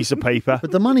on that piece of paper.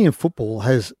 But the money in football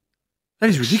has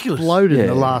ridiculous. Exploded in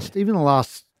the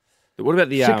last. What about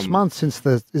the 6 months since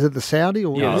the Saudi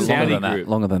or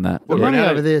longer than that? The money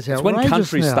over there is outrageous. It's when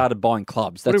countries started buying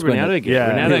clubs. That's when it really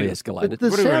escalated. The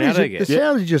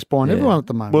Saudis just buying everyone at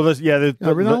the moment. Well,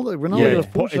 Ronaldo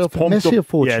Messi a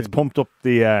fortune. Yeah, it's pumped up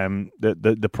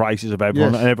the prices of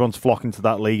everyone, and everyone's flocking to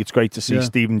that league. It's great to see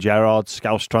Steven Gerrard's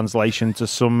Scouse translation to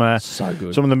some of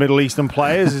the Middle Eastern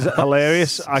players is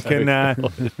hilarious. I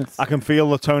can feel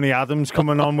the Tony Adams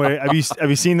coming on. Have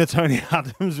you seen the Tony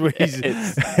Adams where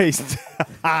he's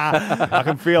I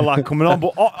can feel that coming on.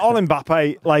 But on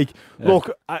Mbappe,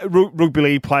 look, rugby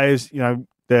league players,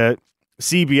 they're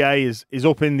CBA is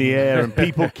up in the air and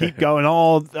people keep going,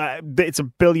 it's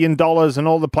 $1 billion and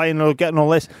all the playing are getting all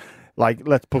this. Like,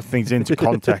 let's put things into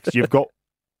context. You've got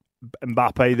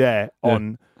Mbappe there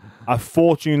on a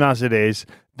fortune as it is.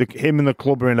 Him and the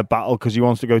club are in a battle because he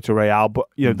wants to go to Real, but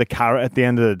the carrot at the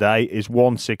end of the day is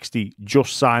 160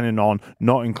 just signing on,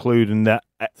 not including that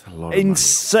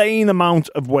insane amount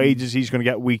of wages he's going to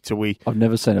get week to week. I've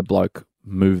never seen a bloke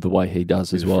move the way he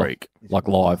does as well. Freak. Like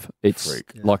live. It's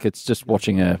like it's just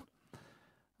watching a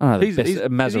Maserati.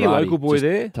 Is he a local boy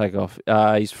there? Take off.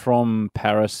 He's from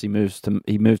Paris. He moved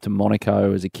to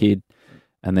Monaco as a kid,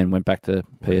 and then went back to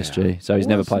PSG. So he's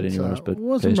never played anywhere else but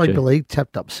wasn't PSG. Rugby League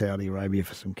tapped up Saudi Arabia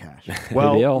for some cash?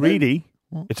 Well, really,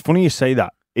 it's funny you say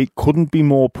that. It couldn't be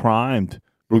more primed,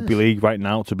 Rugby League right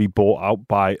now, to be bought out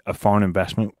by a foreign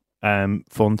investment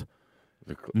fund.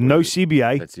 No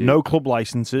CBA, no club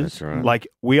licenses. That's right. Like,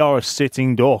 we are a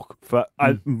sitting duck.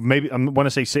 When I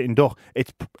say sitting duck,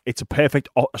 it's a perfect.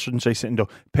 I shouldn't say sitting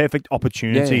duck. Perfect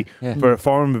opportunity for a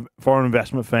foreign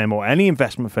investment firm or any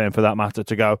investment firm for that matter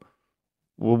to go.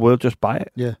 Well, we'll just buy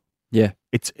it. Yeah.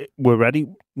 We're ready.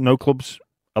 No clubs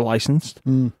are licensed.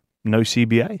 No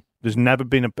CBA. There's never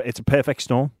been it's a perfect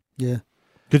storm. Yeah,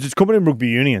 because it's coming in rugby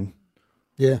union.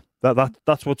 Yeah.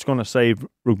 That's what's going to save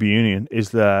rugby union is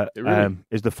the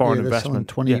foreign investment.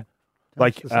 20,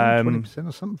 like 20%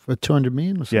 or something for 200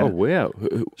 million or something. Yeah. Oh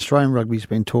wow! Australian rugby's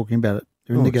been talking about it.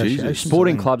 They're in negotiations. Jesus.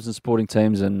 Sporting clubs and sporting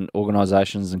teams and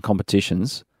organisations and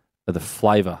competitions are the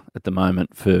flavour at the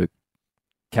moment for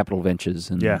capital ventures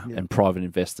and private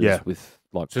investors with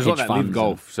like So it's hedge like that funds live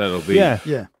golf. So it'll be Yeah.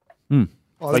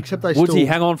 Oh, except they Woodsy, still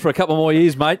hang on for a couple more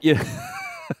years, mate. Yeah.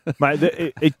 Mate,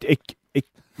 it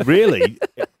really.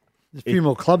 There's a few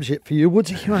more clubs yet for you.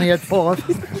 Woodsy, you only had 5.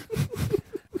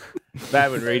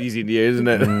 bad when Reedy's India, isn't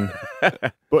it?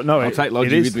 But no, I'll take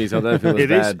Logie with me, so I don't feel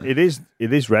as bad. It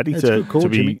is ready That's a good call,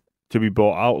 Jimmy. to be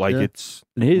bought out. Like it's.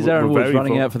 And here's we're Aaron Woods very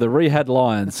running full. out for the Rehad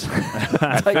Lions.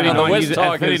 Taking on the West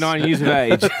Tigers. 39 years of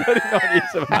age. 39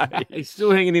 years of age. He's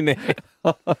still hanging in there.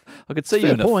 I could see you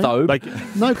Fair in point. a thobe. Like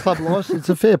No club license. It's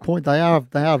a fair point. They are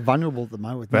vulnerable at the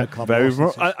moment with no club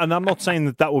licenses. and I'm not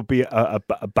saying that would be a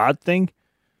bad thing,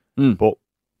 but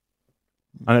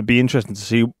and it'd be interesting to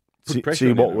see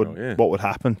what would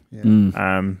happen.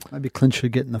 Yeah. Maybe Clint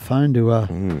should get in the phone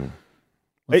to.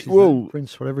 What's his name?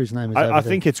 Prince, whatever his name is. I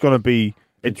think it's going to be.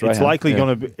 It's likely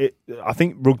going to be. I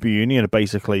think rugby union are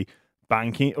basically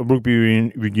banking. Rugby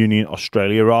union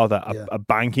Australia rather are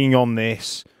banking on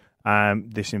this.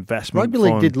 This investment. Rugby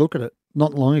League did look at it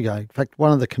not long ago. In fact,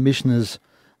 one of the commissioners,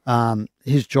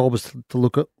 his job was to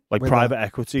look at like private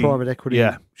equity. Private equity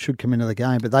should come into the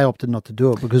game, but they opted not to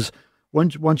do it because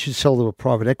once you sell to a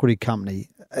private equity company,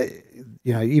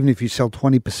 even if you sell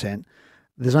 20%,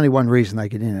 there's only one reason they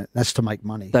get in it. That's to make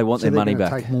money. They want their money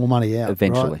back. Take more money out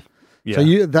eventually. Right? Yeah.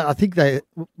 So I think the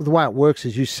way it works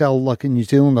is you sell, like in New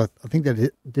Zealand. I think they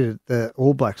did it, the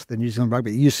All Blacks, the New Zealand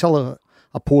rugby. You sell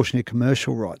a portion of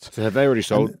commercial rights. So have they already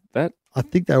sold that? I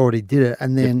think they already did it,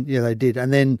 and then they did,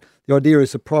 and then the idea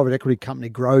is the private equity company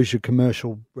grows your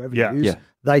commercial revenues. Yeah.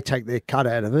 They take their cut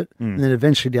out of it, and then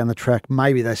eventually down the track,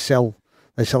 maybe they sell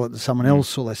it to someone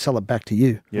else, or they sell it back to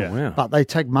you. Yeah. Oh, wow. But they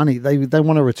take money. They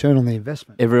want a return on the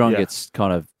investment. Everyone gets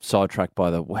kind of sidetracked by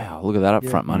the look at that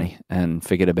upfront money, and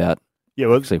forget about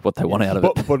actually what they want out of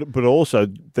it. But also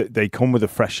they come with a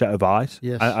fresh set of eyes,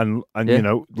 and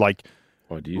like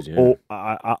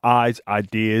ideas,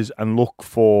 ideas, and look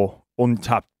for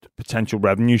untapped potential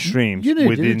revenue streams. You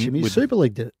did it, Jimmy. Super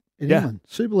League did it in England.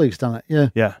 Super League's done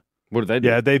it. Yeah. What did they do?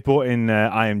 Yeah, they brought in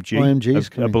IMG. IMG's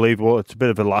I believe. Well, it's a bit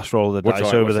of a last roll of the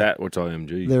dice over there. What's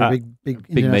IMG? They're a big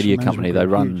media company. They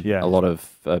run a lot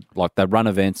of they run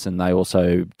events, and they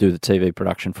also do the TV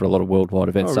production for a lot of worldwide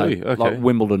events. Oh, really? So, Okay. like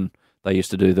Wimbledon, they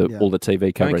used to do all the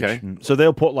TV coverage. Okay. So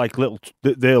they'll put like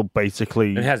they'll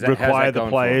basically how's that require the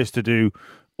going players to do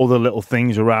other little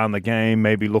things around the game.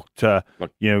 Maybe look to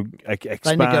expand.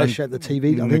 They negotiate the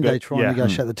TV. I think they try and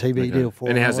negotiate the TV deal for.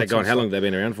 And how's that going? stuff. How long have they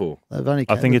been around for? They've only.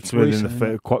 I think it's within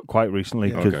recently, quite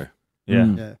recently. Okay.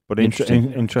 Yeah. But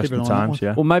Interesting. interesting Keep an eye on times. that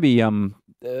Yeah. Well, maybe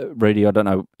Reedy, I don't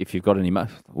know if you've got any.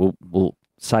 We'll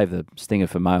save the stinger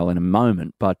for mail in a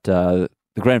moment, but.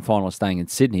 The grand final is staying in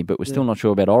Sydney, but we're still not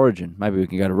sure about Origin. Maybe we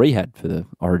can go to Rehab for the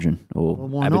Origin, or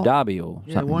why Abu not? Dhabi, or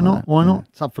something. why like not? that. Why not?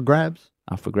 It's up for grabs.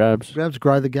 Up for grabs. Grabs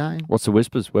grow the game. What's the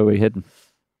whispers? Where are we heading?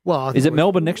 Well, I Is think it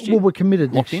Melbourne next year? Well, we're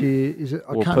committed Locked next in? year. Is it?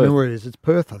 I Or can't Perth? remember where it is. It's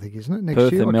Perth, I think, isn't it? Next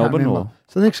Perth year. and I can't Melbourne, remember. or?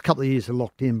 So the next couple of years are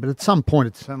locked in, but at some point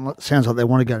it sounds like they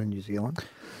want to go to New Zealand.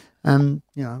 And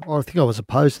I think I was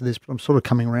opposed to this, but I'm sort of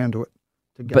coming around to it.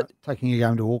 to go, But taking a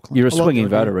game to Auckland. You're a I like swinging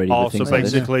the idea. voter, Reedy. Oh, with so things like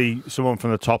this. basically, someone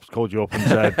from the top's called you up and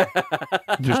said,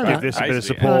 just give this a bit of Basically,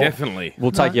 support. Definitely.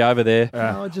 We'll take you over there.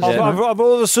 No, I just, I've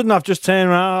all of a sudden, I've just turned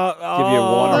around. Give you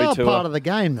a they winery are tour. part of the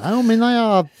game, though. I mean, they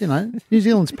are, New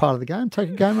Zealand's part of the game. Take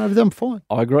a game over them, fine.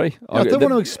 I agree. If they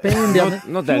want to expand down the,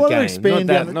 Not if you that want to game. expand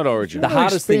Not down that. Not Origin. The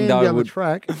hardest thing, expand though, down the would-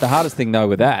 track. The hardest thing, though,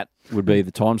 with that would be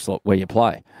the time slot where you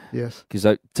play. Yes. Because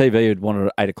TV would want it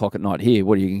at 8 o'clock at night here.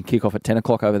 What, you can kick off at 10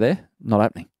 o'clock over there? Not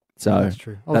happening. So That's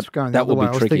true. I was going the that other will way. be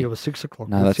I was tricky. thinking it was 6 o'clock.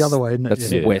 No, It's that's the other way, isn't it?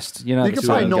 That's Yeah. west. You know, You the could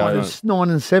play two go- 9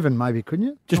 and 7, maybe, couldn't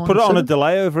you? Just 9 put it and on a 7?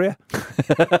 delay over here.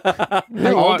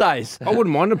 Hey, all days. I wouldn't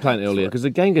mind them playing earlier because the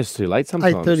game gets too late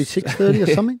sometimes. 8:30, 6:30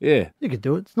 or something? Yeah. You could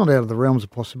do it. It's not out of the realms of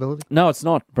possibility. No, it's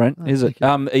not, Brent, is it?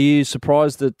 thank Are you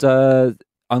surprised that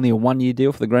only a 1-year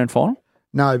deal for the grand final?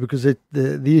 No, because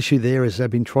the issue there is they've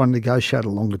been trying to negotiate a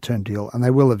longer-term deal, and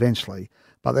they will eventually.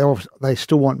 But they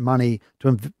still want money to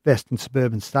invest in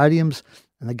suburban stadiums,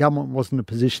 and the government wasn't in a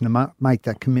position to make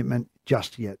that commitment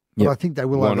just yet. But Yep. I think they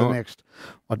will Why over the not? next,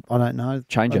 I don't know.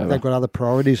 Changeover. They've got other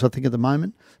priorities, I think, at the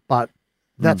moment. But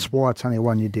that's why it's only a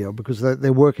 1-year deal, because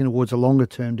they're working towards a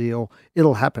longer-term deal.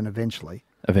 It'll happen eventually,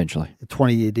 Eventually. a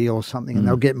 20-year deal or something, and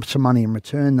they'll get some money in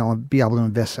return. They'll be able to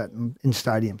invest that in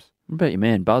stadiums. What about your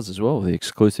man Buzz as well? The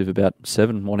exclusive about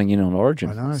 7 wanting in on Origin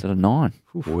I know. instead of 9.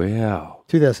 Wow.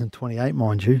 2028,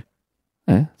 mind you.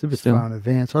 Yeah, It's a bit still. far in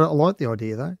advance. I like the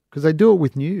idea, though, because they do it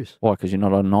with news. Why? Because you're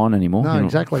not on 9 anymore. No, You're not-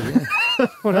 exactly. Yeah.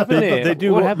 What happened there? They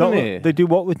do what what? happened no, there? They do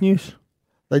what with news?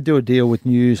 They do a deal with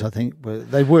news, I think. Where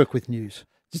they work with news.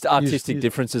 Just artistic News-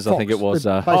 differences, I Fox. think it was.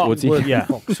 They basically Woodsy. work with Yeah.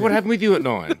 Fox, So what happened with you at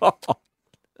 9?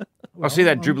 I see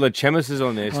that dribbler Chemis is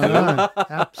on there I still. know,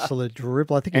 absolute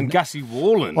dribble. I think. And Gussie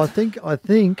Warland.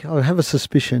 I have a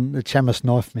suspicion that Chamis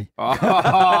knifed me.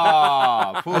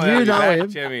 Oh, pull And out you your know back, him.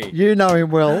 Jimmy. You know him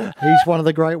well. He's one of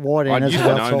the great white I handers used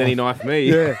of to our know him, then he time. knifed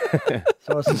me. Yeah.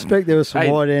 So I suspect there was some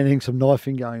Hey. white handing, some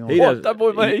knifing going on. He What? does, Don't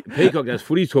point me. Peacock does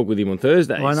footy talk with him on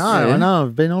Thursdays. I know.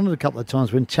 I've been on it a couple of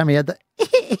times when Chammy had the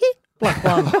black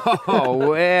one. Oh,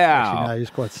 wow. No,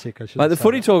 he's quite sick. I should Mate, the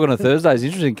footy talk on a Thursday is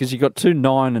interesting because you've got 2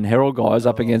 9 and Herald guys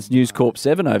up against News Corp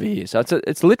 7 over here. So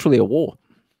it's literally a war.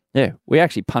 Yeah, we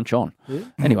actually punch on.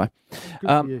 Anyway,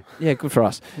 for you. yeah, good for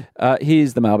us.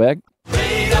 Here's the mailbag.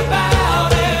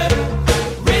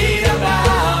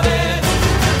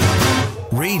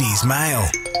 Reedy's Mail.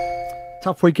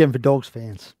 Tough weekend for Dogs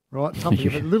fans, right? Tough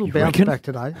weekend. A little You bounce reckon? back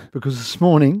today because this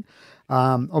morning,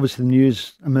 obviously the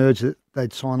news emerged that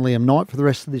they'd signed Liam Knight for the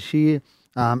rest of this year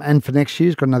and for next year.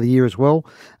 He's got another year as well.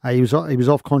 He was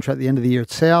off contract at the end of the year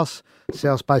at South.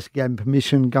 South basically gave him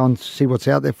permission, go and see what's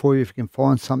out there for you. If you can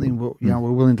find something,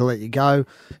 we're willing to let you go.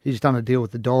 He's done a deal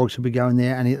with the Dogs. He'll be going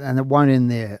there, and it won't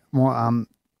end there.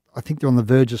 I think they're on the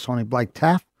verge of signing Blake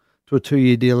Taff to a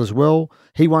 2-year deal as well.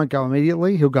 He won't go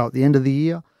immediately. He'll go at the end of the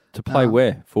year. To play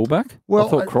where? Fullback? Well, I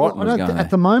thought Crichton was going at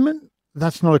the moment,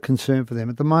 that's not a concern for them.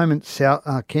 At the moment,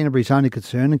 Canterbury's only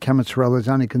concern and Camaro's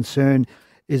only concern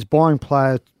is buying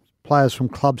players from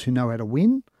clubs who know how to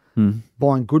win,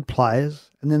 buying good players,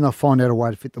 and then they'll find out a way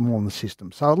to fit them all in the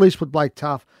system. So at least with Blake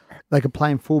Taff, they could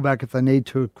play him fullback if they need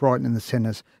to, Crichton in the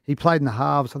centres. He played in the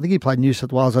halves. I think he played New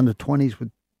South Wales under-20s with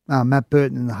Matt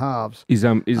Burton in the halves. Is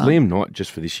Liam Knight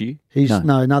just for this year? He's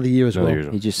another year as Another well.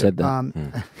 year. He just said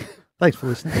that. Thanks for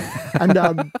listening.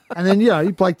 And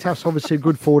then, Blake Taft's obviously a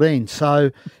good 14.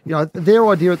 So, their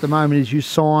idea at the moment is you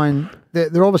sign.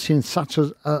 They're obviously in such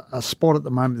a spot at the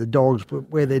moment, the Dogs,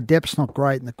 where their depth's not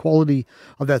great and the quality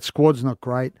of that squad's not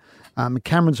great.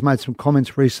 Cameron's made some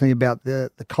comments recently about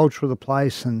the culture of the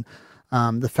place and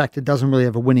the fact it doesn't really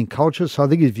have a winning culture. So I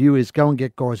think his view is go and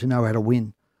get guys who know how to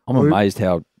win. I'm amazed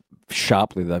how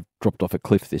sharply they've dropped off a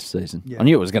cliff this season. Yeah. I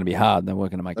knew it was going to be hard and they weren't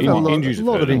going to make it. A lot, Injuries a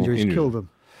lot have of hurt them. injuries Injuries. killed them.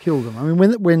 I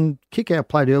mean, when Kickout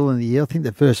played early in the year, I think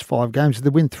the first 5 games, they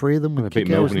win 3 of them with They beat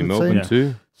Kickout was Melbourne in in the Melbourne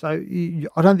team. too. So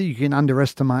I don't think you can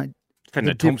underestimate Had the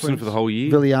no Thompson difference for the whole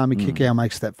year. Viliami Kickout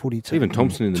makes that footy team. Even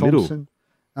Thompson in the middle.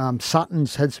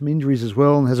 Sutton's had some injuries as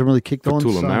well and hasn't really kicked on.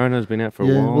 Fatula so, Marina's been out for a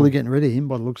yeah, while. well, they're getting rid of him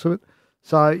by the looks of it.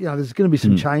 So, there's going to be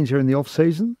some change there in the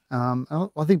off-season. I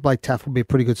think Blake Taff will be a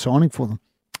pretty good signing for them.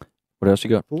 What else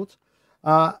you got? Thoughts?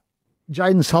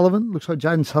 Jaden Sullivan. Looks like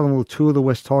Jaden Sullivan will tour the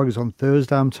West Tigers on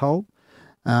Thursday, I'm told.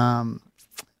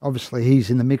 Obviously,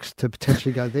 he's in the mix to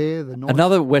potentially go there. The Knights,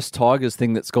 Another West Tigers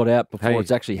thing that's got out before Hey.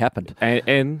 it's actually happened.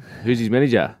 And who's his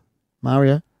manager?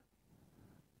 Mario.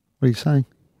 What are you saying?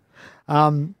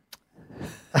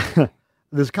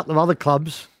 There's a couple of other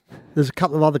clubs. There's a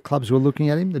couple of other clubs who are looking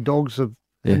at him. The Dogs have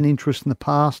had an interest in the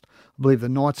past. I believe the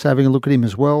Knights are having a look at him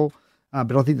as well.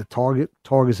 But I think the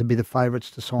Tigers would be the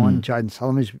favourites to sign Jaden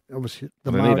Sullivan. He's obviously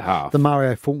They need a half. the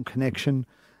Mario Fulton connection.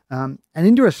 And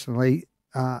interestingly,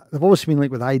 they've obviously been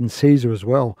linked with Aiden Caesar as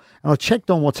well. And I checked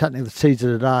on what's happening with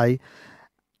Caesar today.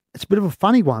 It's a bit of a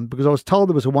funny one because I was told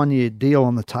there was a 1-year deal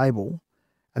on the table.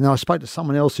 And then I spoke to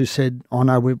someone else who said, oh,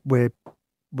 no,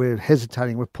 we're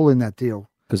hesitating. We're pulling that deal.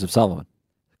 Because of Sullivan.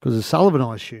 Because of Sullivan,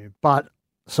 I assume. But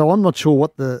so I'm not sure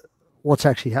what's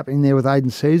actually happening there with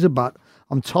Aiden Caesar, but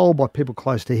I'm told by people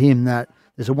close to him that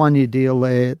there's a 1-year deal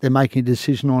there. They're making a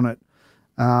decision on it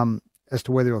as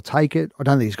to whether he'll take it. I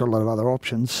don't think he's got a lot of other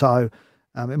options. So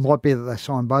it might be that they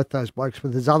sign both those blokes,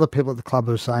 but there's other people at the club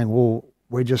who are saying, well,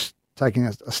 we're just taking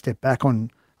a step back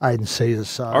on Aiden Caesar.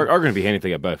 So are going to be handy if they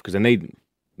get both because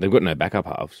they've got no backup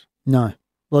halves. No.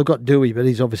 Well, they've got Dewey, but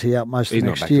he's obviously out most of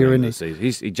next year, isn't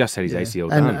he? He just had his ACL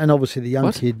done. And obviously the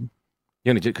young kid.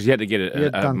 Yeah, because you had to get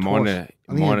a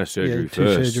minor surgery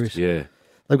first. Surgeries. Yeah.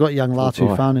 They've got young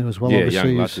Latu Fanu as well, yeah,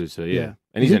 obviously. Young Latu, yeah.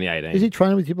 And he's only 18. Is he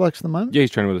training with you blokes at the moment? Yeah,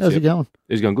 he's training with us. How's he going?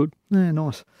 He's going good. Yeah,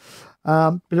 nice.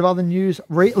 Bit of other news.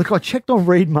 Look, I checked on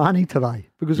Reed Marnie today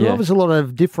because there was a lot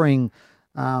of differing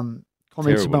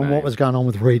comments about what was going on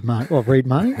with Reed Marnie. Well, Reed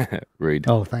Marnie? Reed.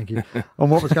 Oh, thank you. On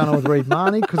what was going on with Reed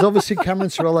Marnie because obviously Cameron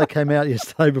Sorello came out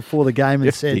yesterday before the game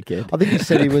and said, I think he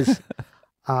said he was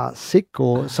sick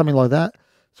or something like that.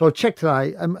 So I checked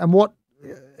today and what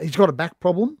he's got a back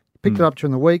problem. Picked it up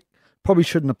during the week. Probably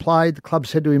shouldn't have played. The club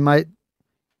said to him, mate,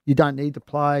 you don't need to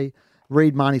play.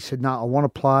 Reed Marnie said, no, I want to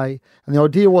play. And the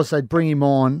idea was they'd bring him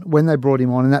on when they brought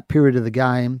him on in that period of the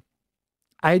game,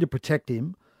 A, to protect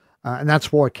him. And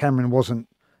that's why Cameron wasn't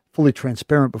fully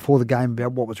transparent before the game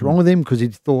about what was wrong with him because he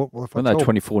thought, well, if Weren't they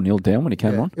 24-0 down when he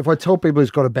came on? If I tell people he's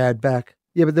got a bad back.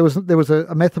 Yeah, but there was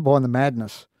a method behind the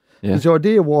madness. Because the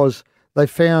idea was they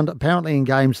found apparently in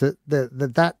games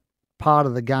that part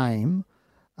of the game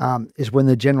is when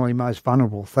they're generally most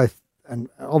vulnerable. And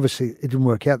obviously it didn't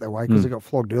work out that way because they got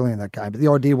flogged early in that game. But the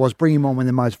idea was bring him on when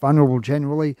they're most vulnerable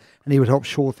generally and he would help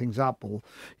shore things up. Or,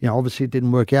 obviously it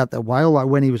didn't work out that way, although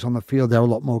when he was on the field they were a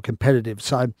lot more competitive.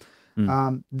 So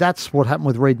that's what happened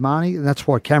with Reed Marnie, and that's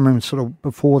why Cameron sort of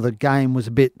before the game was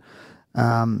a bit,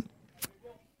 what's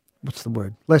the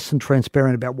word, less than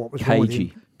transparent about what was wrong with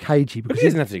him. Cagey. But he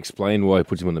doesn't have to explain why he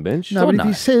puts him on the bench. No, but if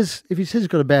he says he's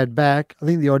got a bad back, I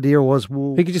think the idea was,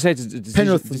 well, he could just say it's a decision,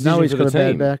 Penrith know he's got a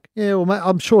bad back. Yeah, well, mate,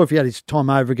 I'm sure if he had his time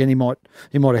over again, he might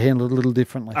have handled it a little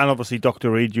differently. And obviously,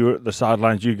 Dr. Reid, you were at the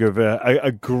sidelines. You give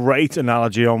a great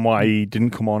analogy on why he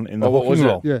didn't come on in the hooking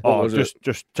role. Yeah.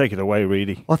 Just take it away,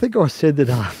 Reedy. I think I said that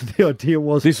the idea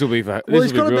was this will be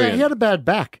brilliant. He had a bad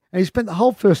back, and he spent the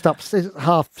whole first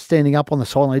half standing up on the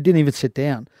sideline. He didn't even sit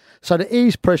down. So to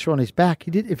ease pressure on his back,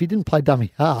 if he didn't play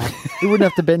dummy half, he wouldn't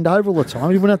have to bend over all the time.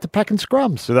 He wouldn't have to pack in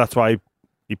scrums. So that's why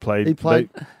he played. He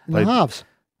played in the halves.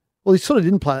 Well, he sort of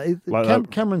didn't play.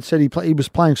 Cameron said he was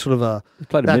playing sort of he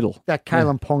played a middle. That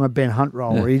Kalen Ponga, Ben Hunt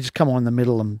role where he just come on in the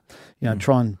middle and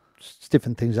try and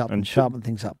stiffen things up and sharpen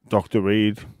things up. Dr.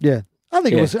 Reid. Yeah. I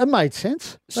think it made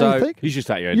sense. So you think? You should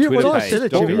start your own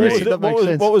Twitter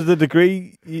page. What was the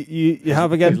degree you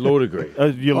have again? His law degree.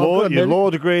 Your law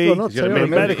degree. Well, You got a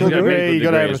medical degree. You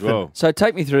got everything as well. So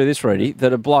take me through this, Reedy,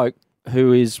 that a bloke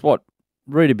who is,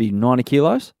 Reedy be 90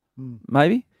 kilos,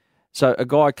 maybe? So a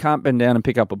guy can't bend down and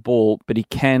pick up a ball, but he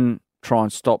can try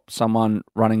and stop someone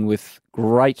running with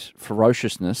great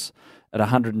ferociousness at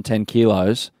 110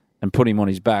 kilos and put him on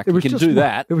his back. You can do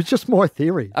that. It was just my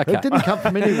theory. Okay. It didn't come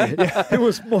from anywhere. It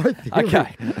was my theory.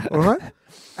 Okay. All right?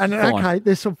 And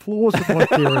there's some flaws with my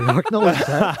theory. I acknowledge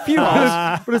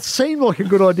that. But it seemed like a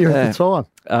good idea at the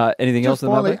time. Anything else?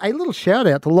 Finally, a little shout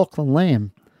out to Lachlan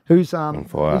Lamb, who's on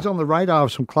the radar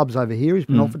of some clubs over here. He's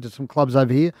been offered to some clubs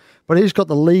over here. But he's got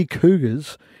the Lee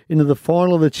Cougars into the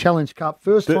final of the Challenge Cup.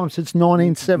 First time since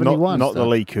 1971. Not the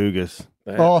Lee Cougars.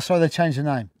 Oh, sorry, they changed the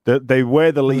name. They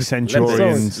wear the Lee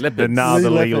Centurions. They're now the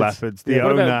Lee Leopards. The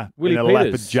owner in a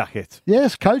leopard jacket.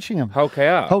 Yes, coaching them. Hull KR.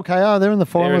 They're in the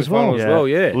final as well.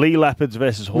 Lee Leopards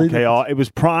versus Hull KR. It was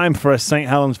prime for a St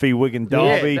Helens v Wigan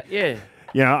derby.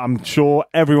 I'm sure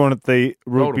everyone at the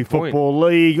Rugby Football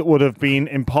League would have been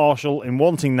impartial in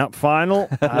wanting that final,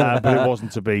 but it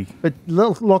wasn't to be. But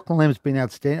Lachlan Lamb's been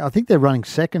outstanding. I think they're running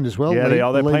second as well. Yeah, they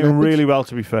are. They're playing really well,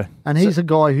 to be fair. And he's a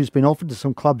guy who's been offered to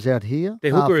some clubs out here.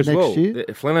 Their hooker as well. Year.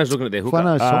 Flano's looking at their hooker.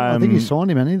 I think he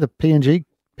signed him, hasn't he? The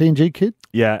PNG kid.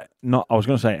 Yeah, I was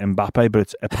going to say Mbappe, but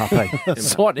it's Epape.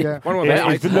 Sorry. Yeah.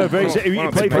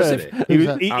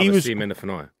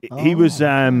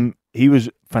 He was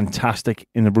fantastic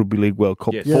in the Rugby League World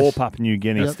Cup for Papua New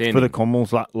Guinea for the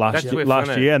Commonwealth last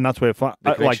year, and that's where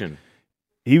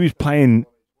he was playing.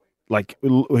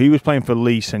 He was playing for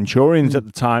Lee Centurions at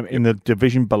the time in the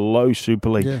division below Super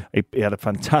League. Yeah. He had a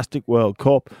fantastic World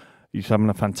Cup. He was having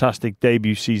a fantastic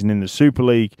debut season in the Super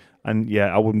League. And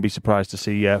I wouldn't be surprised to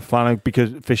see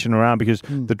Flanagan fishing around because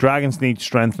the Dragons need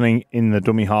strengthening in the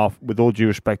dummy half. With all due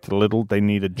respect to the Little, they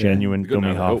need a genuine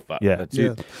dummy half. That's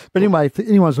it. But anyway, if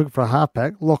anyone's looking for a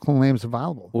halfback, Lachlan Lamb's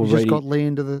available. Already, you just got Lee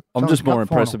into the. I'm just more cup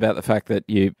impressed final. about the fact that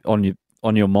you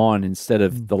on your mind instead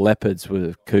of the Leopards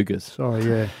were Cougars. Sorry,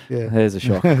 yeah. There's a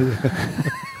shock.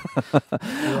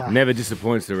 Never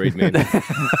disappoints to read men.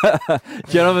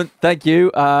 Gentlemen, thank you.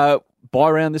 Buy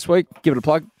round this week. Give it a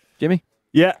plug, Jimmy.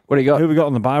 Yeah. What do you got? Who we got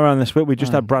on the buy round this week? We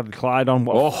just had Bradley Clyde on.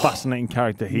 What a fascinating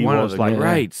character he one was. of the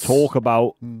greats. Talk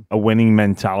about a winning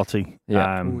mentality.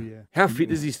 Yeah. How fit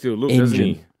does he still look, doesn't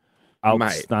he?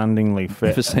 Outstandingly fit.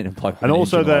 Never seen him play with And an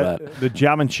also engine like that. the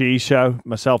Jam and Cheese show,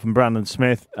 myself and Brandon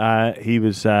Smith, he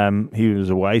was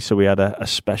away, so we had a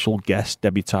special guest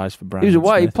debutise for Brandon He was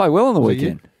away. Smith. He played well on the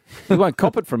weekend. He won't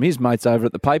cop it from his mates over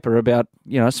at the paper about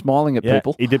smiling at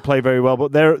people. He did play very well,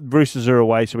 but their Roosters are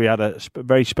away, so we had a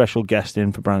very special guest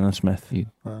in for Brandon Smith.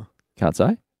 Can't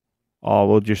say. Oh,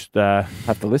 we'll just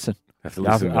Have to listen. Have to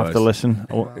listen. have to listen.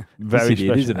 Oh, very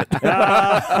Idiot, special, isn't it?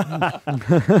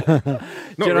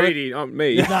 Not really, not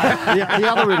me. The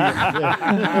other idiot.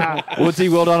 Yeah. Woodsy,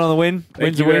 well done on the win. Thank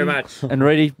Wins you a win. very much. And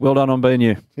Reedy, well done on being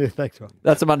you. Yeah, thanks, man.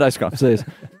 That's a Monday Scrum. See you.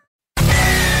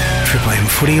 Triple M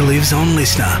Footy lives on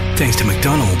Listener, thanks to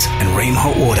McDonald's and Ream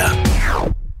Hot Water.